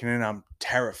 I'm walking in, I'm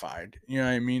terrified. You know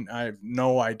what I mean? I have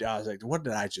no idea. I was like, what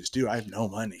did I just do? I have no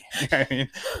money. You know what I mean?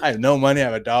 I have no money. I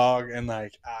have a dog, and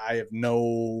like I have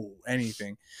no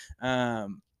anything.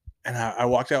 And I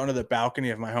walked out onto the balcony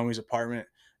of my homie's apartment,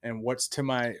 and what's to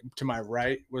my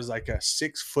right was like a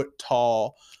 6 foot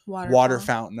tall water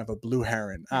fountain of a blue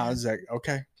heron. I was like,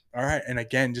 okay, all right. And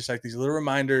again, just like these little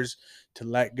reminders to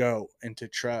let go and to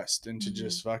trust and to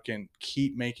just fucking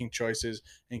keep making choices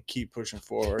and keep pushing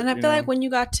forward. And I feel like when you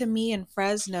got to me in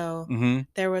Fresno,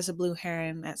 there was a blue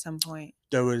heron at some point.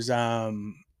 There was there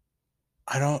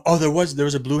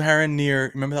was a blue heron near,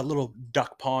 remember that little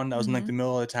duck pond that was in like the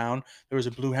middle of the town? There was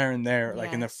a blue heron there,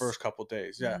 like in the first couple of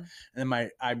days. Yeah. And then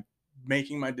I'm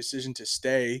making my decision to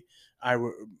stay.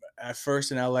 At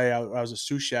first in LA, I was a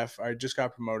sous chef. I just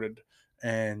got promoted,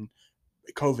 and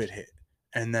COVID hit.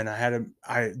 And then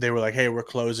they were like, hey, we're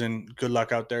closing. Good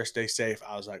luck out there. Stay safe.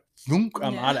 I was like,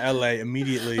 I'm out of LA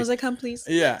immediately. I was like, come please.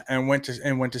 Yeah. And went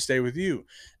to stay with you.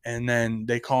 And then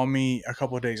they call me a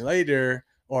couple of days later,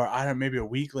 or maybe a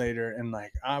week later. And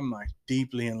like, I'm like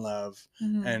deeply in love,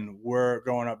 and we're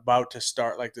about to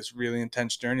start like this really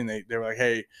intense journey. And they were like,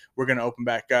 hey, we're going to open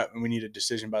back up, and we need a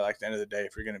decision by like the end of the day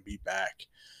if you're going to be back.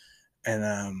 And,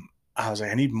 I was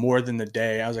like, I need more than the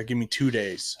day. I was like, give me 2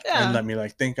 days and let me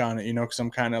like think on it, you know, because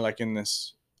I'm kind of like in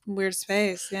this weird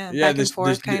space. Yeah. Back and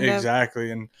forth kind of.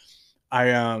 Exactly. And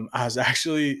I was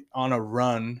actually on a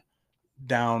run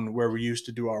down where we used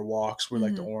to do our walks, where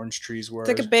like the orange trees were. It's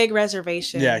like a big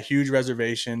reservation. Yeah, huge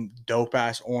reservation, dope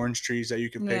ass orange trees that you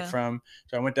could pick from.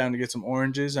 So I went down to get some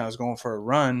oranges, and I was going for a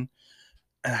run.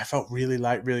 And I felt really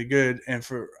light, really good. And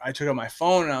I took out my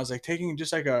phone, and I was like taking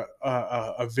just like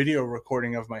a video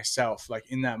recording of myself, like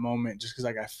in that moment, just because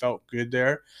like I felt good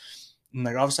there. And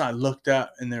like all of a sudden I looked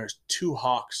up, and there's 2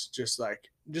 hawks just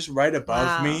right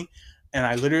above me. And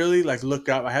I literally like look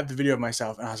up. I have the video of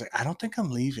myself, and I was like, I don't think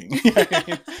I'm leaving.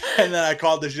 And then I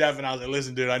called the chef, and I was like,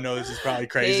 listen, dude, I know this is probably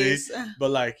crazy, but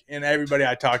like, and everybody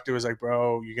I talked to was like,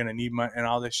 bro, you're gonna need money and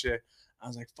all this shit. I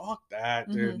was like, fuck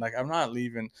that, dude. Like, I'm not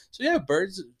leaving. So yeah,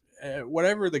 birds,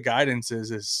 whatever the guidance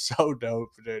is so dope,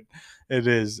 dude. It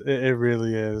is. It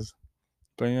really is.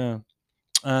 But yeah.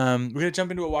 We're gonna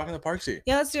jump into a walk in the park seat.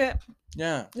 Yeah, let's do it.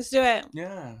 Yeah. Let's do it.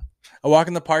 Yeah. A walk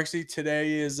in the park seat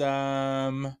today is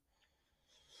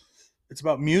It's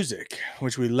about music,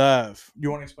 which we love.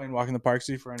 You want to explain Walk in the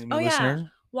Parksy for any new listeners?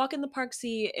 Walk in the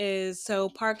Parksy is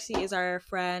Parksy is our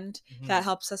friend that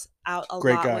helps us out a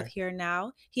Great lot guy. with Here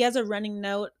Now. He has a running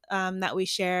note that we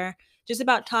share just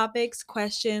about topics,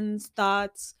 questions,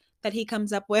 thoughts that he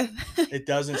comes up with. It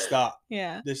doesn't stop.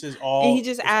 Yeah. This is all And he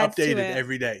just adds updated to it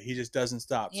every day. He just doesn't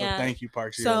stop. Yeah. So thank you,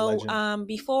 Parksy. You're a So legend.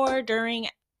 before, during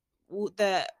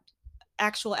the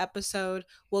actual episode,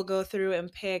 we'll go through and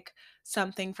pick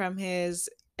something from his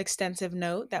extensive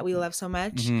note that we love so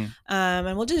much,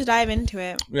 and we'll just dive into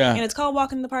it. Yeah, and it's called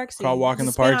Walk in the Parksy. Called Walk in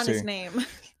the Spin on Parksy. his name.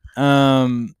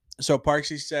 So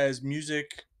Parksy says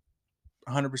music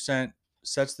 100%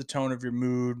 sets the tone of your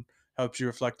mood, helps you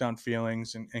reflect on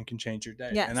feelings, and can change your day.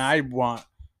 Yes. And I want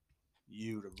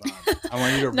you to run. I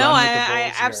want you to No, run with the bulls I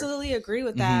here. absolutely agree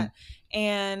with that.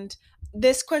 And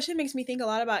this question makes me think a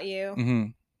lot about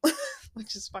you.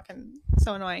 Which is fucking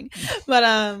so annoying. But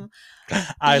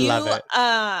I love it.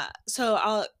 So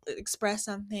I'll express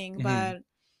something, but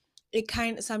it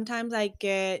sometimes I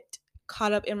get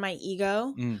caught up in my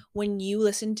ego when you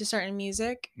listen to certain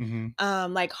music,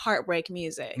 like heartbreak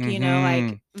music, you know,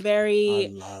 like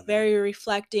very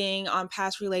reflecting on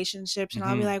past relationships, and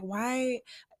I'll be like, why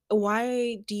are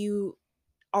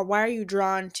you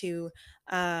drawn to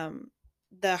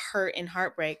the hurt and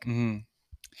heartbreak?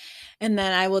 And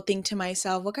then I will think to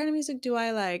myself, what kind of music do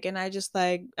I like? And I just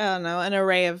like, I don't know, an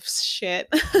array of shit.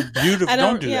 Beautiful.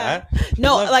 Don't do that.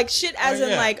 No, like shit as in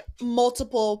like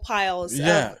multiple piles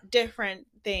of different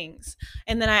things.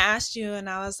 And then I asked you, and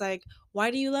I was like,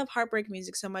 why do you love heartbreak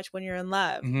music so much when you're in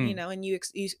love? You know, and you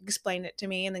explained it to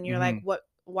me, and then you're like,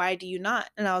 why do you not?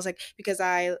 And I was like, because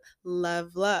I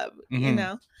love love, you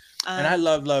know? And I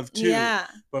love love too. Yeah.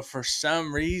 But for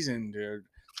some reason, dude,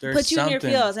 there's put you in your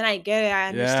feels, and I get it. I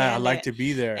understand. Yeah, I like to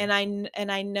be there, and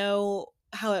I know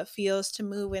how it feels to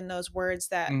move in those words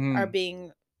that are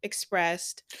being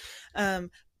expressed.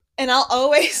 And I'll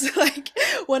always, like,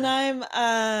 when I'm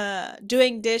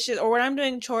doing dishes or when I'm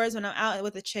doing chores, when I'm out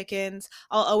with the chickens,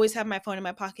 I'll always have my phone in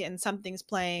my pocket and something's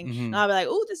playing, and I'll be like,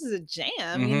 "Oh, this is a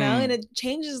jam," you know. And it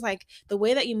changes like the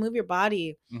way that you move your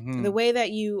body, the way that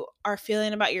you are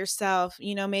feeling about yourself.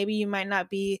 You know, maybe you might not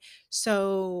be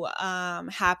so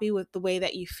happy with the way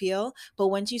that you feel, but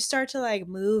once you start to like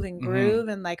move and groove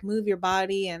and like move your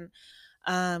body and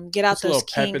get out those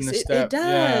kinks,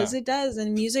 it does.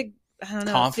 And music, I don't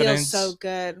know, confidence. It feels so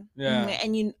good. Yeah.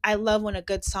 And I love when a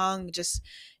good song just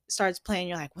starts playing,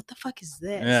 you're like, what the fuck is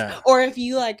this? Yeah. Or if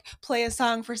you like play a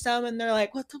song for some and they're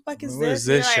like, what the fuck is this? What is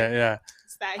this shit? Like, yeah.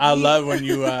 I love when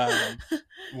you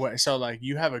so like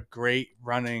you have a great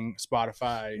running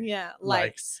Spotify. Yeah,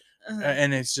 likes.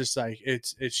 And it's just like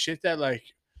it's shit that like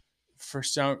for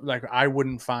some, like I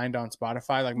wouldn't find on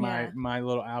Spotify. Like my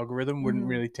little algorithm wouldn't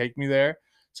really take me there.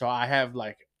 So I have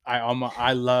like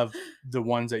I love the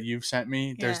ones that you've sent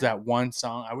me. There's that one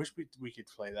song. I wish we could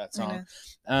play that song.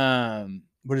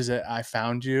 What is it? I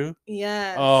Found You.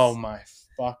 Yes. Oh my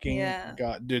fucking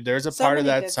god, dude! There's a part of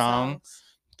that song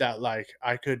that like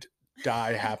I could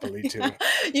die happily to.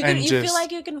 You feel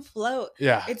like you can float.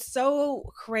 Yeah. It's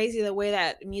so crazy the way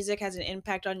that music has an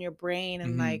impact on your brain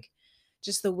and like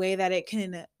just the way that it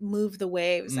can move the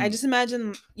waves. I just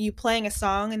imagine you playing a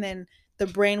song and then the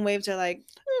brain waves are like,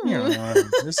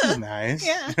 this is nice.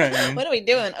 Yeah. I mean, what are we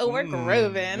doing? Oh, we're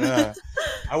grooving. Yeah.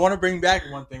 I want to bring back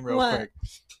one thing real quick.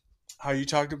 How you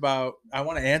talked about, I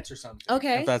want to answer something.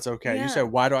 Okay. If that's okay. Yeah. You said,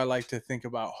 why do I like to think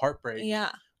about heartbreak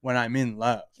when I'm in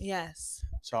love? Yes.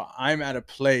 So I'm at a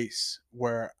place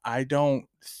where I don't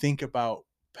think about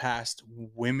past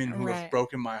women who have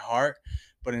broken my heart,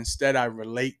 but instead I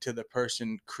relate to the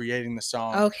person creating the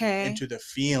song and to the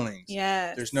feelings.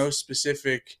 Yes. There's no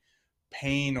specific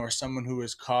pain or someone who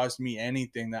has caused me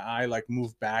anything that I like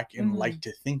move back and like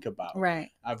to think about. Right.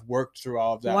 I've worked through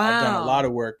all of that. Wow. I've done a lot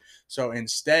of work. So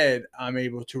instead I'm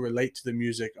able to relate to the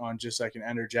music on just like an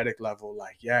energetic level.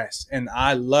 Like, yes. And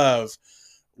I love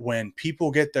when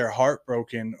people get their heart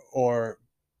broken or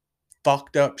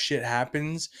fucked up shit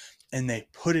happens and they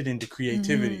put it into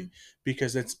creativity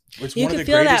because it's one of the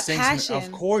greatest things.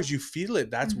 Of course you feel it.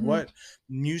 That's what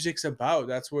music's about.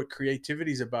 That's what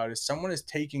creativity is about, is someone is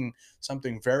taking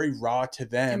something very raw to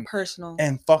them and personal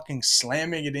and fucking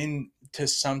slamming it into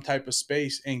some type of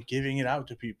space and giving it out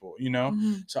to people, you know?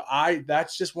 So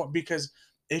that's just what, because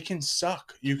it can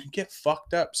suck. You can get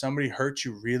fucked up. Somebody hurts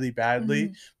you really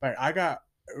badly. But I got,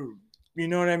 you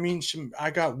know what I mean?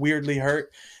 I got weirdly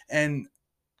hurt and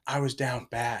I was down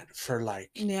bad for like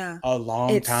a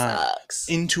long time. Sucks.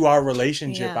 Into our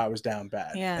relationship, I was down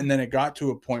bad. And then it got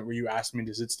to a point where you asked me,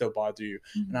 does it still bother you?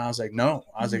 And I was like, no.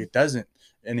 I was like, it doesn't.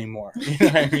 anymore. You know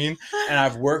what I mean? And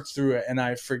I've worked through it and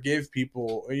I forgive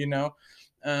people, you know?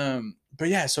 But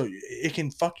yeah, so it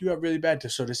can fuck you up really bad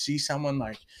to see someone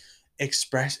like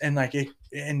express and like it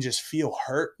and just feel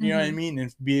hurt, you know what I mean,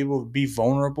 and be able to be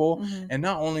vulnerable, and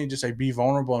not only just like be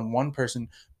vulnerable in one person,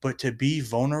 but to be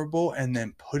vulnerable and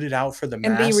then put it out for the and be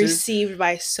masses. received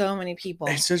by so many people.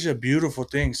 It's such a beautiful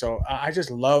thing. So I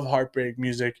just love heartbreak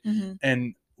music,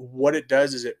 and what it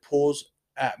does is it pulls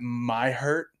at my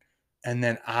hurt, and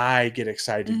then I get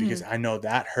excited because I know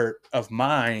that hurt of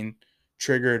mine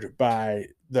triggered by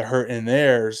the hurt in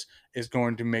theirs is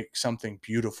going to make something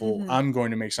beautiful. I'm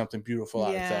going to make something beautiful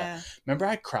out of that. Remember,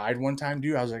 I cried one time,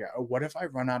 dude. I was like, oh, what if I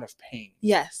run out of pain?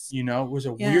 Yes. You know, it was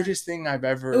the weirdest thing I've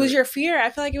ever. It was your fear. I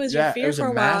feel like it was your fear for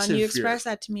a while, and you expressed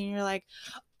fear. that to me, and you're like,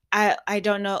 I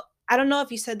don't know. I don't know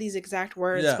if you said these exact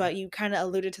words, but you kind of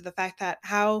alluded to the fact that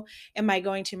how am I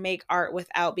going to make art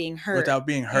without being hurt? Without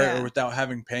being hurt or without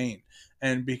having pain.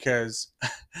 And because,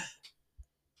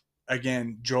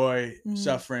 again, joy,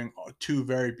 suffering, two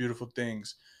very beautiful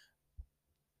things.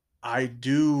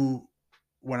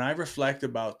 When I reflect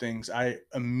about things, I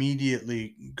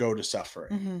immediately go to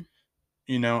suffering.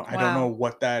 You know, I don't know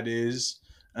what that is,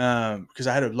 because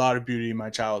I had a lot of beauty in my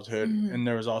childhood, and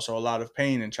there was also a lot of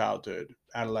pain in childhood,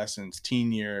 adolescence,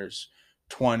 teen years,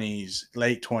 20s,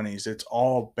 late 20s. It's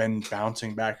all been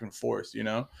bouncing back and forth, you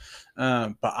know.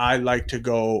 But I like to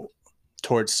go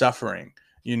towards suffering,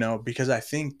 you know, because I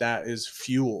think that is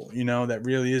fuel, you know, that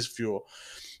really is fuel.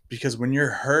 Because when you're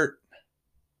hurt,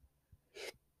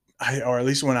 or at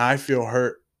least when I feel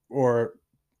hurt or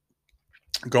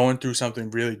going through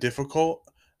something really difficult,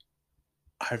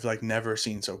 I've like never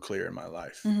seen so clear in my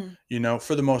life, you know,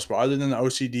 for the most part, other than the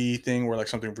OCD thing where like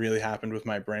something really happened with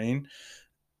my brain,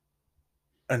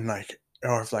 and like,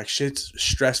 or if like shit's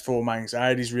stressful, my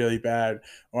anxiety's really bad,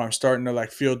 or I'm starting to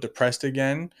like feel depressed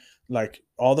again, like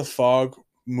all the fog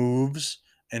moves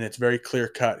and it's very clear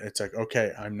cut. It's like,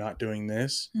 okay, I'm not doing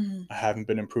this. I haven't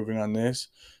been improving on this.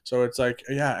 So it's like,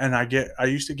 yeah. And I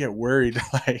used to get worried.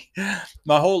 Like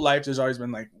my whole life, there's always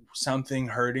been like something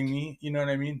hurting me. You know what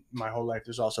I mean? My whole life,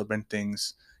 there's also been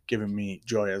things giving me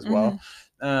joy as well.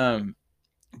 But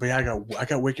yeah, I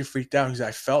got wicked freaked out because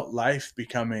I felt life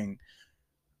becoming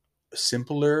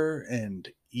simpler and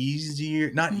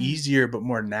easier, not easier, but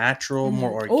more natural,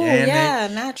 more organic. Oh yeah,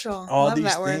 natural. All Love these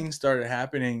that things word. started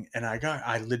happening, and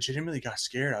I legitimately got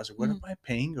scared. I was like, what if my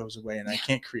pain goes away and I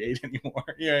can't create anymore?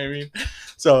 You know what I mean?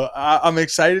 So I'm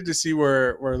excited to see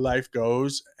where life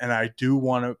goes, and I do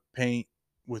want to paint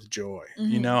with joy.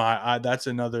 You know, I that's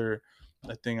another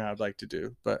thing I'd like to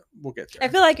do, but we'll get there. I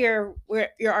feel like your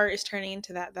art is turning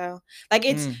into that though. Like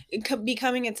it's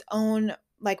becoming its own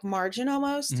like margin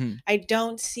almost. I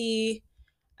don't see,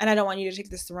 and I don't want you to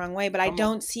take this the wrong way, but I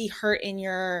don't see hurt in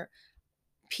your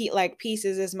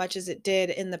pieces as much as it did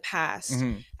in the past.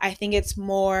 I think it's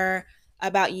more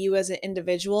about you as an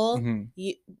individual,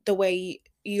 the way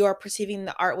you are perceiving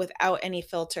the art without any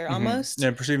filter, almost.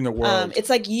 Yeah, perceiving the world. It's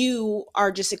like you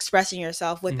are just expressing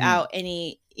yourself without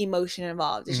any emotion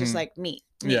involved. It's just like me.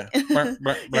 Yeah.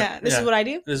 Yeah. This is what I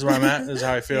do. This is where I'm at. This is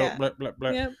how I feel. Yeah. Blah, blah,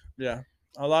 blah. Yep. Yeah.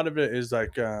 A lot of it is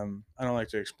like, I don't like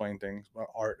to explain things,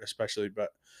 art especially, but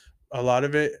a lot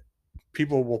of it,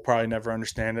 people will probably never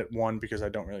understand it. One, because I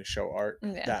don't really show art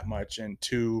that much, and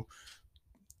two,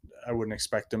 I wouldn't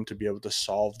expect them to be able to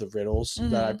solve the riddles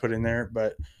that I put in there.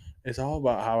 But it's all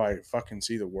about how I fucking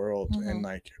see the world, and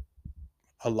like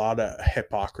a lot of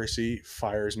hypocrisy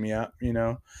fires me up, you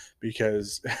know,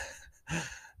 because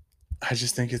I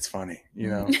just think it's funny, you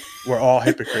know. We're all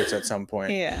hypocrites at some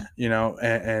point, you know,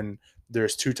 and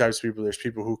there's two types of people. There's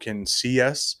people who can see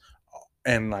us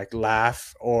and like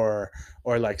laugh or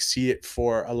like see it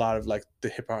for a lot of like the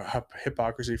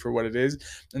hypocrisy for what it is,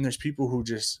 and there's people who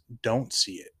just don't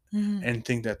see it and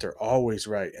think that they're always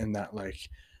right, and that like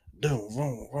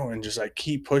and just like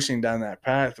keep pushing down that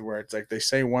path where it's like they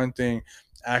say one thing,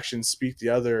 actions speak the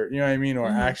other, you know what I mean, or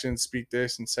actions speak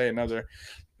this and say another.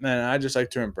 Man, I just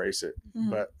like to embrace it.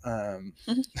 But I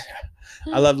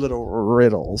love little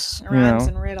riddles, rhymes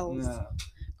and riddles.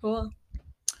 Cool.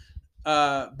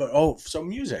 But so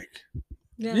music.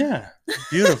 Yeah,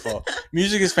 beautiful.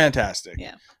 Music is fantastic.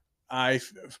 Yeah.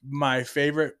 My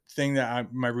favorite thing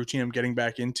that my routine I'm getting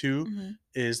back into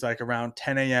is like around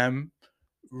 10 a.m.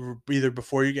 either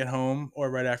before you get home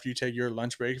or right after you take your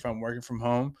lunch break. If I'm working from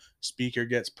home, speaker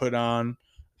gets put on,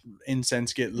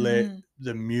 incense get lit,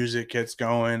 the music gets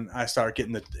going. I start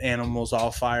getting the animals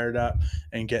all fired up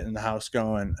and getting the house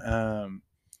going.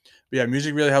 But yeah,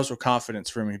 music really helps with confidence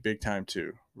for me big time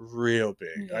too. Real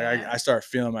big. Like I start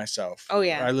feeling myself. Oh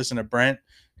yeah. I listen to Brent,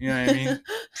 you know what I mean?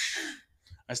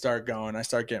 I start going. I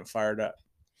start getting fired up.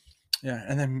 Yeah,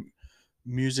 and then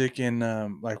music in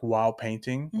like while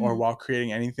painting or while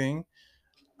creating anything.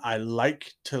 I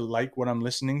like to like what I'm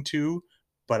listening to,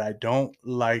 but I don't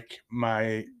like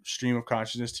my stream of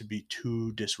consciousness to be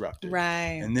too disrupted.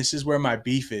 Right. And this is where my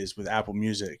beef is with Apple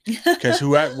Music, because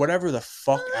whatever the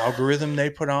fuck algorithm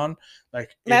they put on, like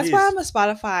that's why I'm a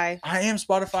Spotify. I am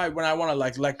Spotify when I want to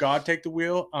like let God take the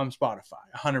wheel. I'm Spotify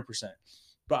 100%.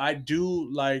 But I do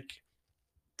like,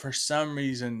 for some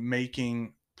reason,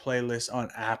 making playlists on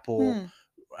Apple.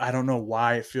 I don't know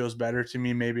why it feels better to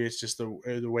me. Maybe it's just the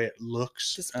way it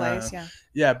looks. Displays,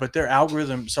 yeah. But their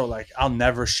algorithm, so like I'll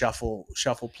never shuffle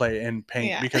play and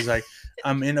paint because like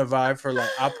I'm in a vibe for like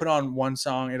I'll put on one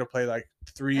song, it'll play like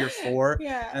 3 or 4,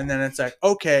 and then it's like,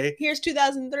 okay, here's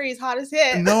 2003's hottest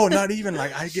hit. No, not even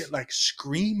like I get like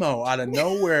screamo out of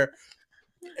nowhere.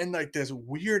 And like this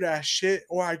weird ass shit,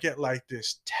 or I get like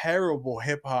this terrible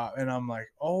hip hop, and I'm like,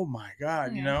 oh my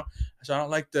god, you know. So I don't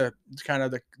like the kind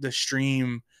of the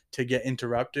stream to get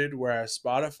interrupted. Whereas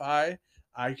Spotify,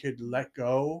 I could let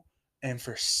go, and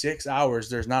for 6 hours,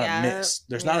 there's not a miss.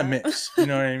 There's not a miss. You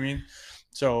know what I mean?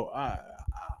 So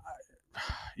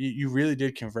you really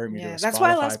did convert me to a Spotify. That's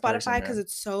why I love Spotify, because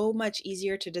it's so much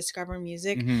easier to discover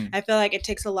music. I feel like it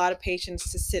takes a lot of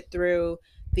patience to sit through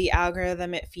the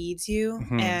algorithm it feeds you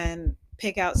and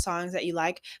pick out songs that you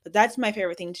like. But that's my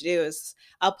favorite thing to do is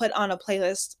I'll put on a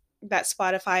playlist that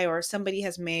Spotify or somebody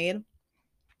has made,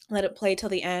 let it play till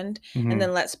the end, and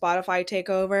then let Spotify take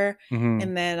over.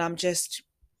 And then I'm just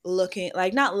looking,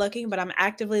 like not looking, but I'm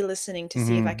actively listening to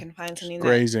see if I can find something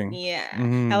grazing.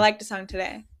 I liked the song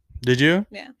today. Did you?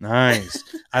 Yeah. Nice.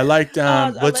 I liked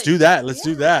let's do that. Let's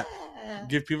do that.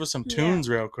 Give people some tunes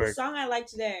real quick. The song I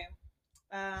liked today.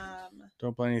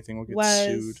 Don't play anything. We'll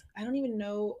get sued. I don't even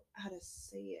know how to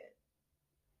say it,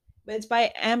 but it's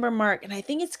by Amber Mark, and I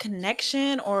think it's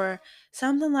Connection or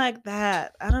something like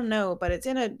that. I don't know, but it's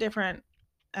in a different.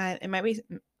 It might be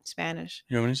Spanish.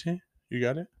 You want me to see? You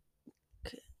got it.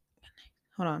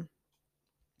 Hold on.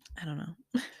 I don't know.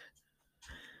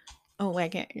 Oh,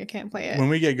 wait, I can't play it. When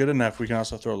we get good enough, we can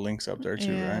also throw links up there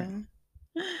too, right?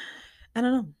 I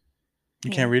don't know.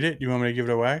 You can't read it? You want me to give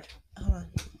it a whack? Hold on.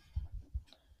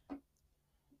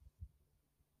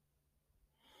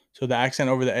 So the accent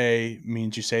over the A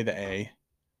means you say the A.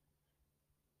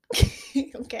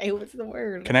 Okay, what's the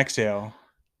word? Connexio.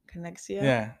 Connexio?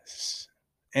 Yeah.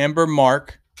 Amber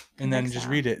Mark. And then just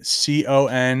read it.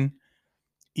 CONEXAO.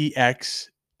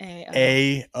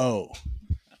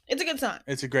 It's a good song.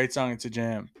 It's a great song. It's a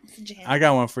jam. It's a jam. I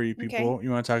got one for you people. Okay.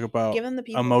 You want to talk about Give them the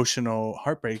people. Emotional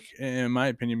heartbreak, in my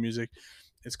opinion, music.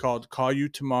 It's called Call You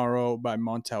Tomorrow by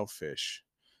Montel Fish.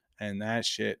 And that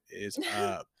shit is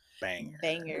a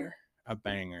banger. A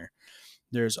banger.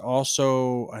 There's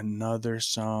also another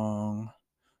song,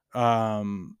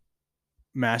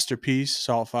 Masterpiece,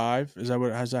 Salt 5. Is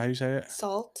that how you say it?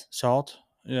 Salt?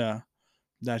 Yeah.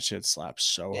 That shit slaps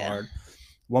so hard.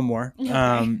 One more.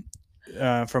 Okay.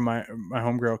 From my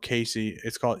homegirl Casey.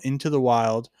 It's called Into the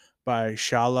Wild by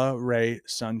Shala Ray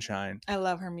Sunshine. I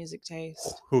love her music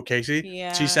taste. Who, Casey?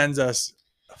 Yeah. She sends us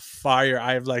fire.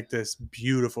 I have like this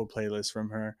beautiful playlist from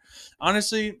her.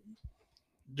 Honestly,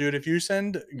 dude, if you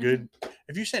send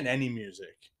any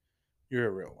music, you're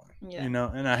a real one. Yeah. You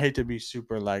know, and I hate to be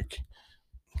super like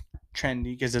trendy,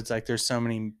 because it's like there's so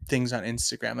many things on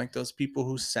Instagram, like those people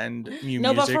who send you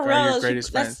music are your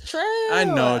greatest friends. That's true. I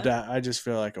know that. I just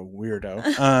feel like a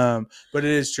weirdo. But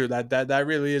it is true that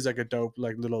really is like a dope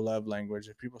like little love language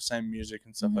if people send music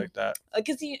and stuff like that.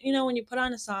 Because you know, when you put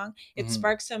on a song, it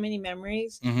sparks so many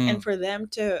memories, and for them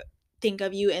to think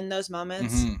of you in those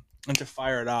moments and to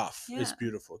fire it off is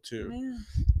beautiful too.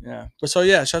 Yeah. But so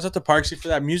yeah, shout out to Parksy for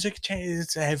that. Music changes.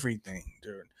 It's everything,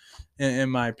 dude. In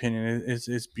my opinion,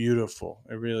 it's beautiful.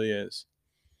 It really is.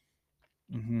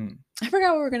 I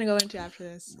forgot what we're gonna go into after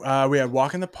this. We had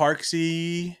Walk in the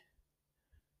Parksy.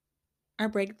 Our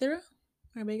breakthrough,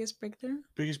 our biggest breakthrough.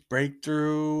 Biggest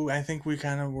breakthrough. I think we're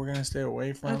gonna stay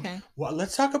away from. Okay. Well,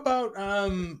 let's talk about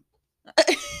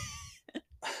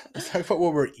let's talk about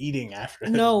what we're eating after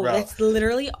this. No, that's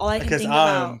literally all I can think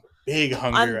about. Big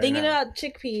hungry. I'm thinking about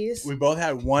chickpeas. We both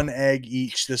had 1 egg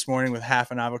each this morning with half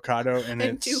an avocado and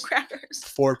it's 2 crackers.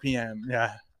 4 p.m.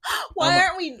 Yeah. Why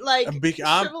aren't we like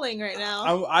shriveling right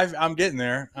now? I'm getting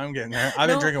there. I've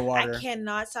been drinking water. I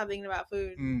cannot stop thinking about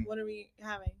food. What are we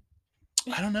having?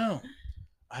 I don't know.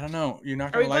 You're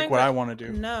not gonna like what I want to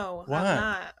do. No, what? I'm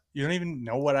not. You don't even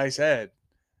know what I said.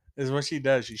 This is what she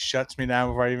does. She shuts me down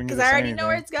before I even get to say anything. Because I already know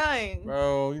where it's going.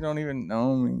 Bro, you don't even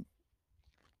know me.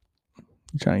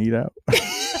 You trying to eat out?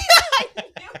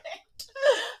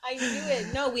 I knew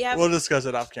it. No, we have. We'll discuss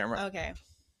it off camera. Okay.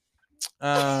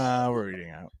 We're eating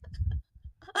out.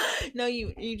 No,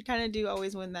 you kind of do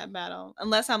always win that battle,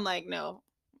 unless I'm like, no,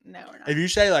 we're not. If you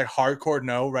say like hardcore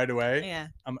no right away, Yeah.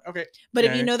 I'm okay. But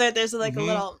if you know that there's like a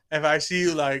little, if I see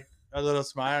you like a little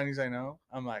smile and you say no,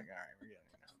 I'm like, all right, we're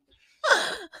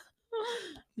getting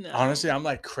it now. No. Honestly, I'm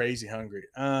like crazy hungry.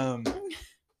 I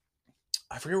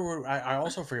forget what I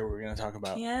also forget what we're gonna talk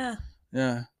about. Yeah.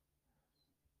 Yeah.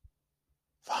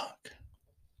 Fuck.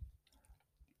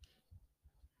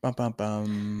 Bum, bum,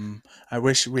 bum. I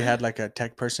wish we had like a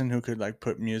tech person who could like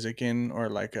put music in or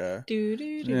like a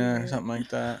yeah, something like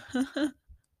that.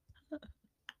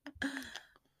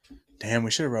 Damn,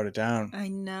 we should have wrote it down. I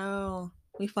know.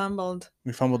 We fumbled.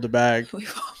 We fumbled the bag. We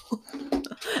fumbled.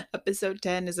 Episode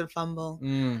 10 is a fumble.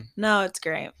 No, it's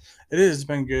great. It is. It's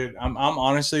been good. I'm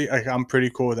honestly like I'm pretty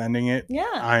cool with ending it.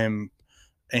 Yeah. I am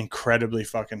incredibly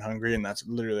fucking hungry, and that's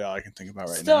literally all I can think about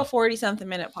right now. Still a 40-something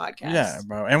minute podcast. Yeah,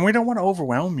 bro. And we don't want to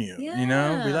overwhelm you. Yeah. You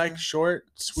know, we like short,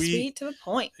 sweet to the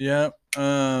point. Yep.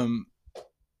 And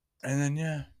then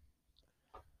yeah.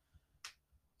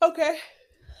 Okay.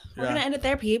 We're gonna end it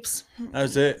there, peeps.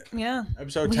 That's it. Yeah.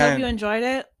 Episode 10. We hope you enjoyed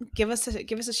it. Give us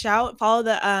a shout. Follow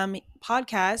the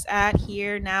podcast at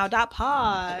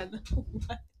hearenow.pod.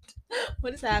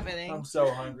 What is happening? I'm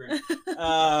so hungry.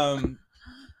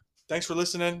 Thanks for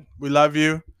listening. We love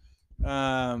you.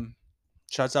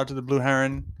 Shouts out to the Blue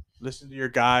Heron. Listen to your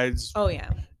guides. Oh yeah.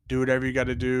 Do whatever you got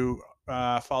to do.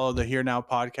 Follow the Here Now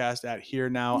podcast at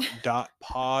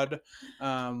hearenow.pod.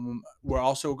 We're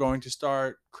also going to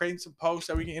start creating some posts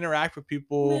that we can interact with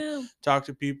people, talk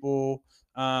to people.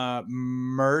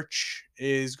 Merch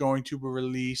is going to be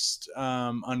released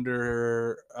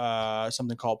under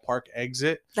something called Park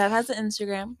Exit. That has an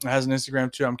Instagram. It has an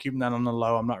Instagram too. I'm keeping that on the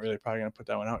low. I'm not really probably going to put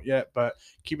that one out yet, but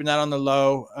keeping that on the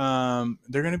low.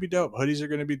 They're going to be dope. Hoodies are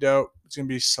going to be dope. It's going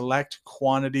to be select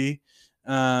quantity.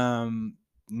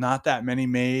 Not that many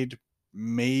made,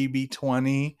 maybe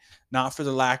 20, not for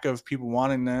the lack of people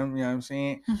wanting them. You know what I'm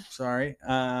saying? Sorry.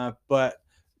 But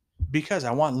because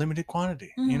I want limited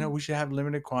quantity, you know, we should have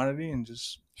limited quantity and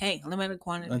just, hey, limited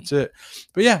quantity. That's it.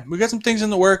 But yeah, we got some things in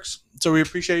the works. So we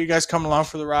appreciate you guys coming along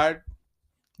for the ride.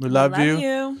 We love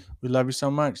you. We love you so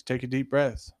much. Take a deep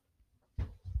breath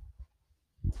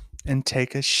and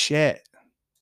take a shit.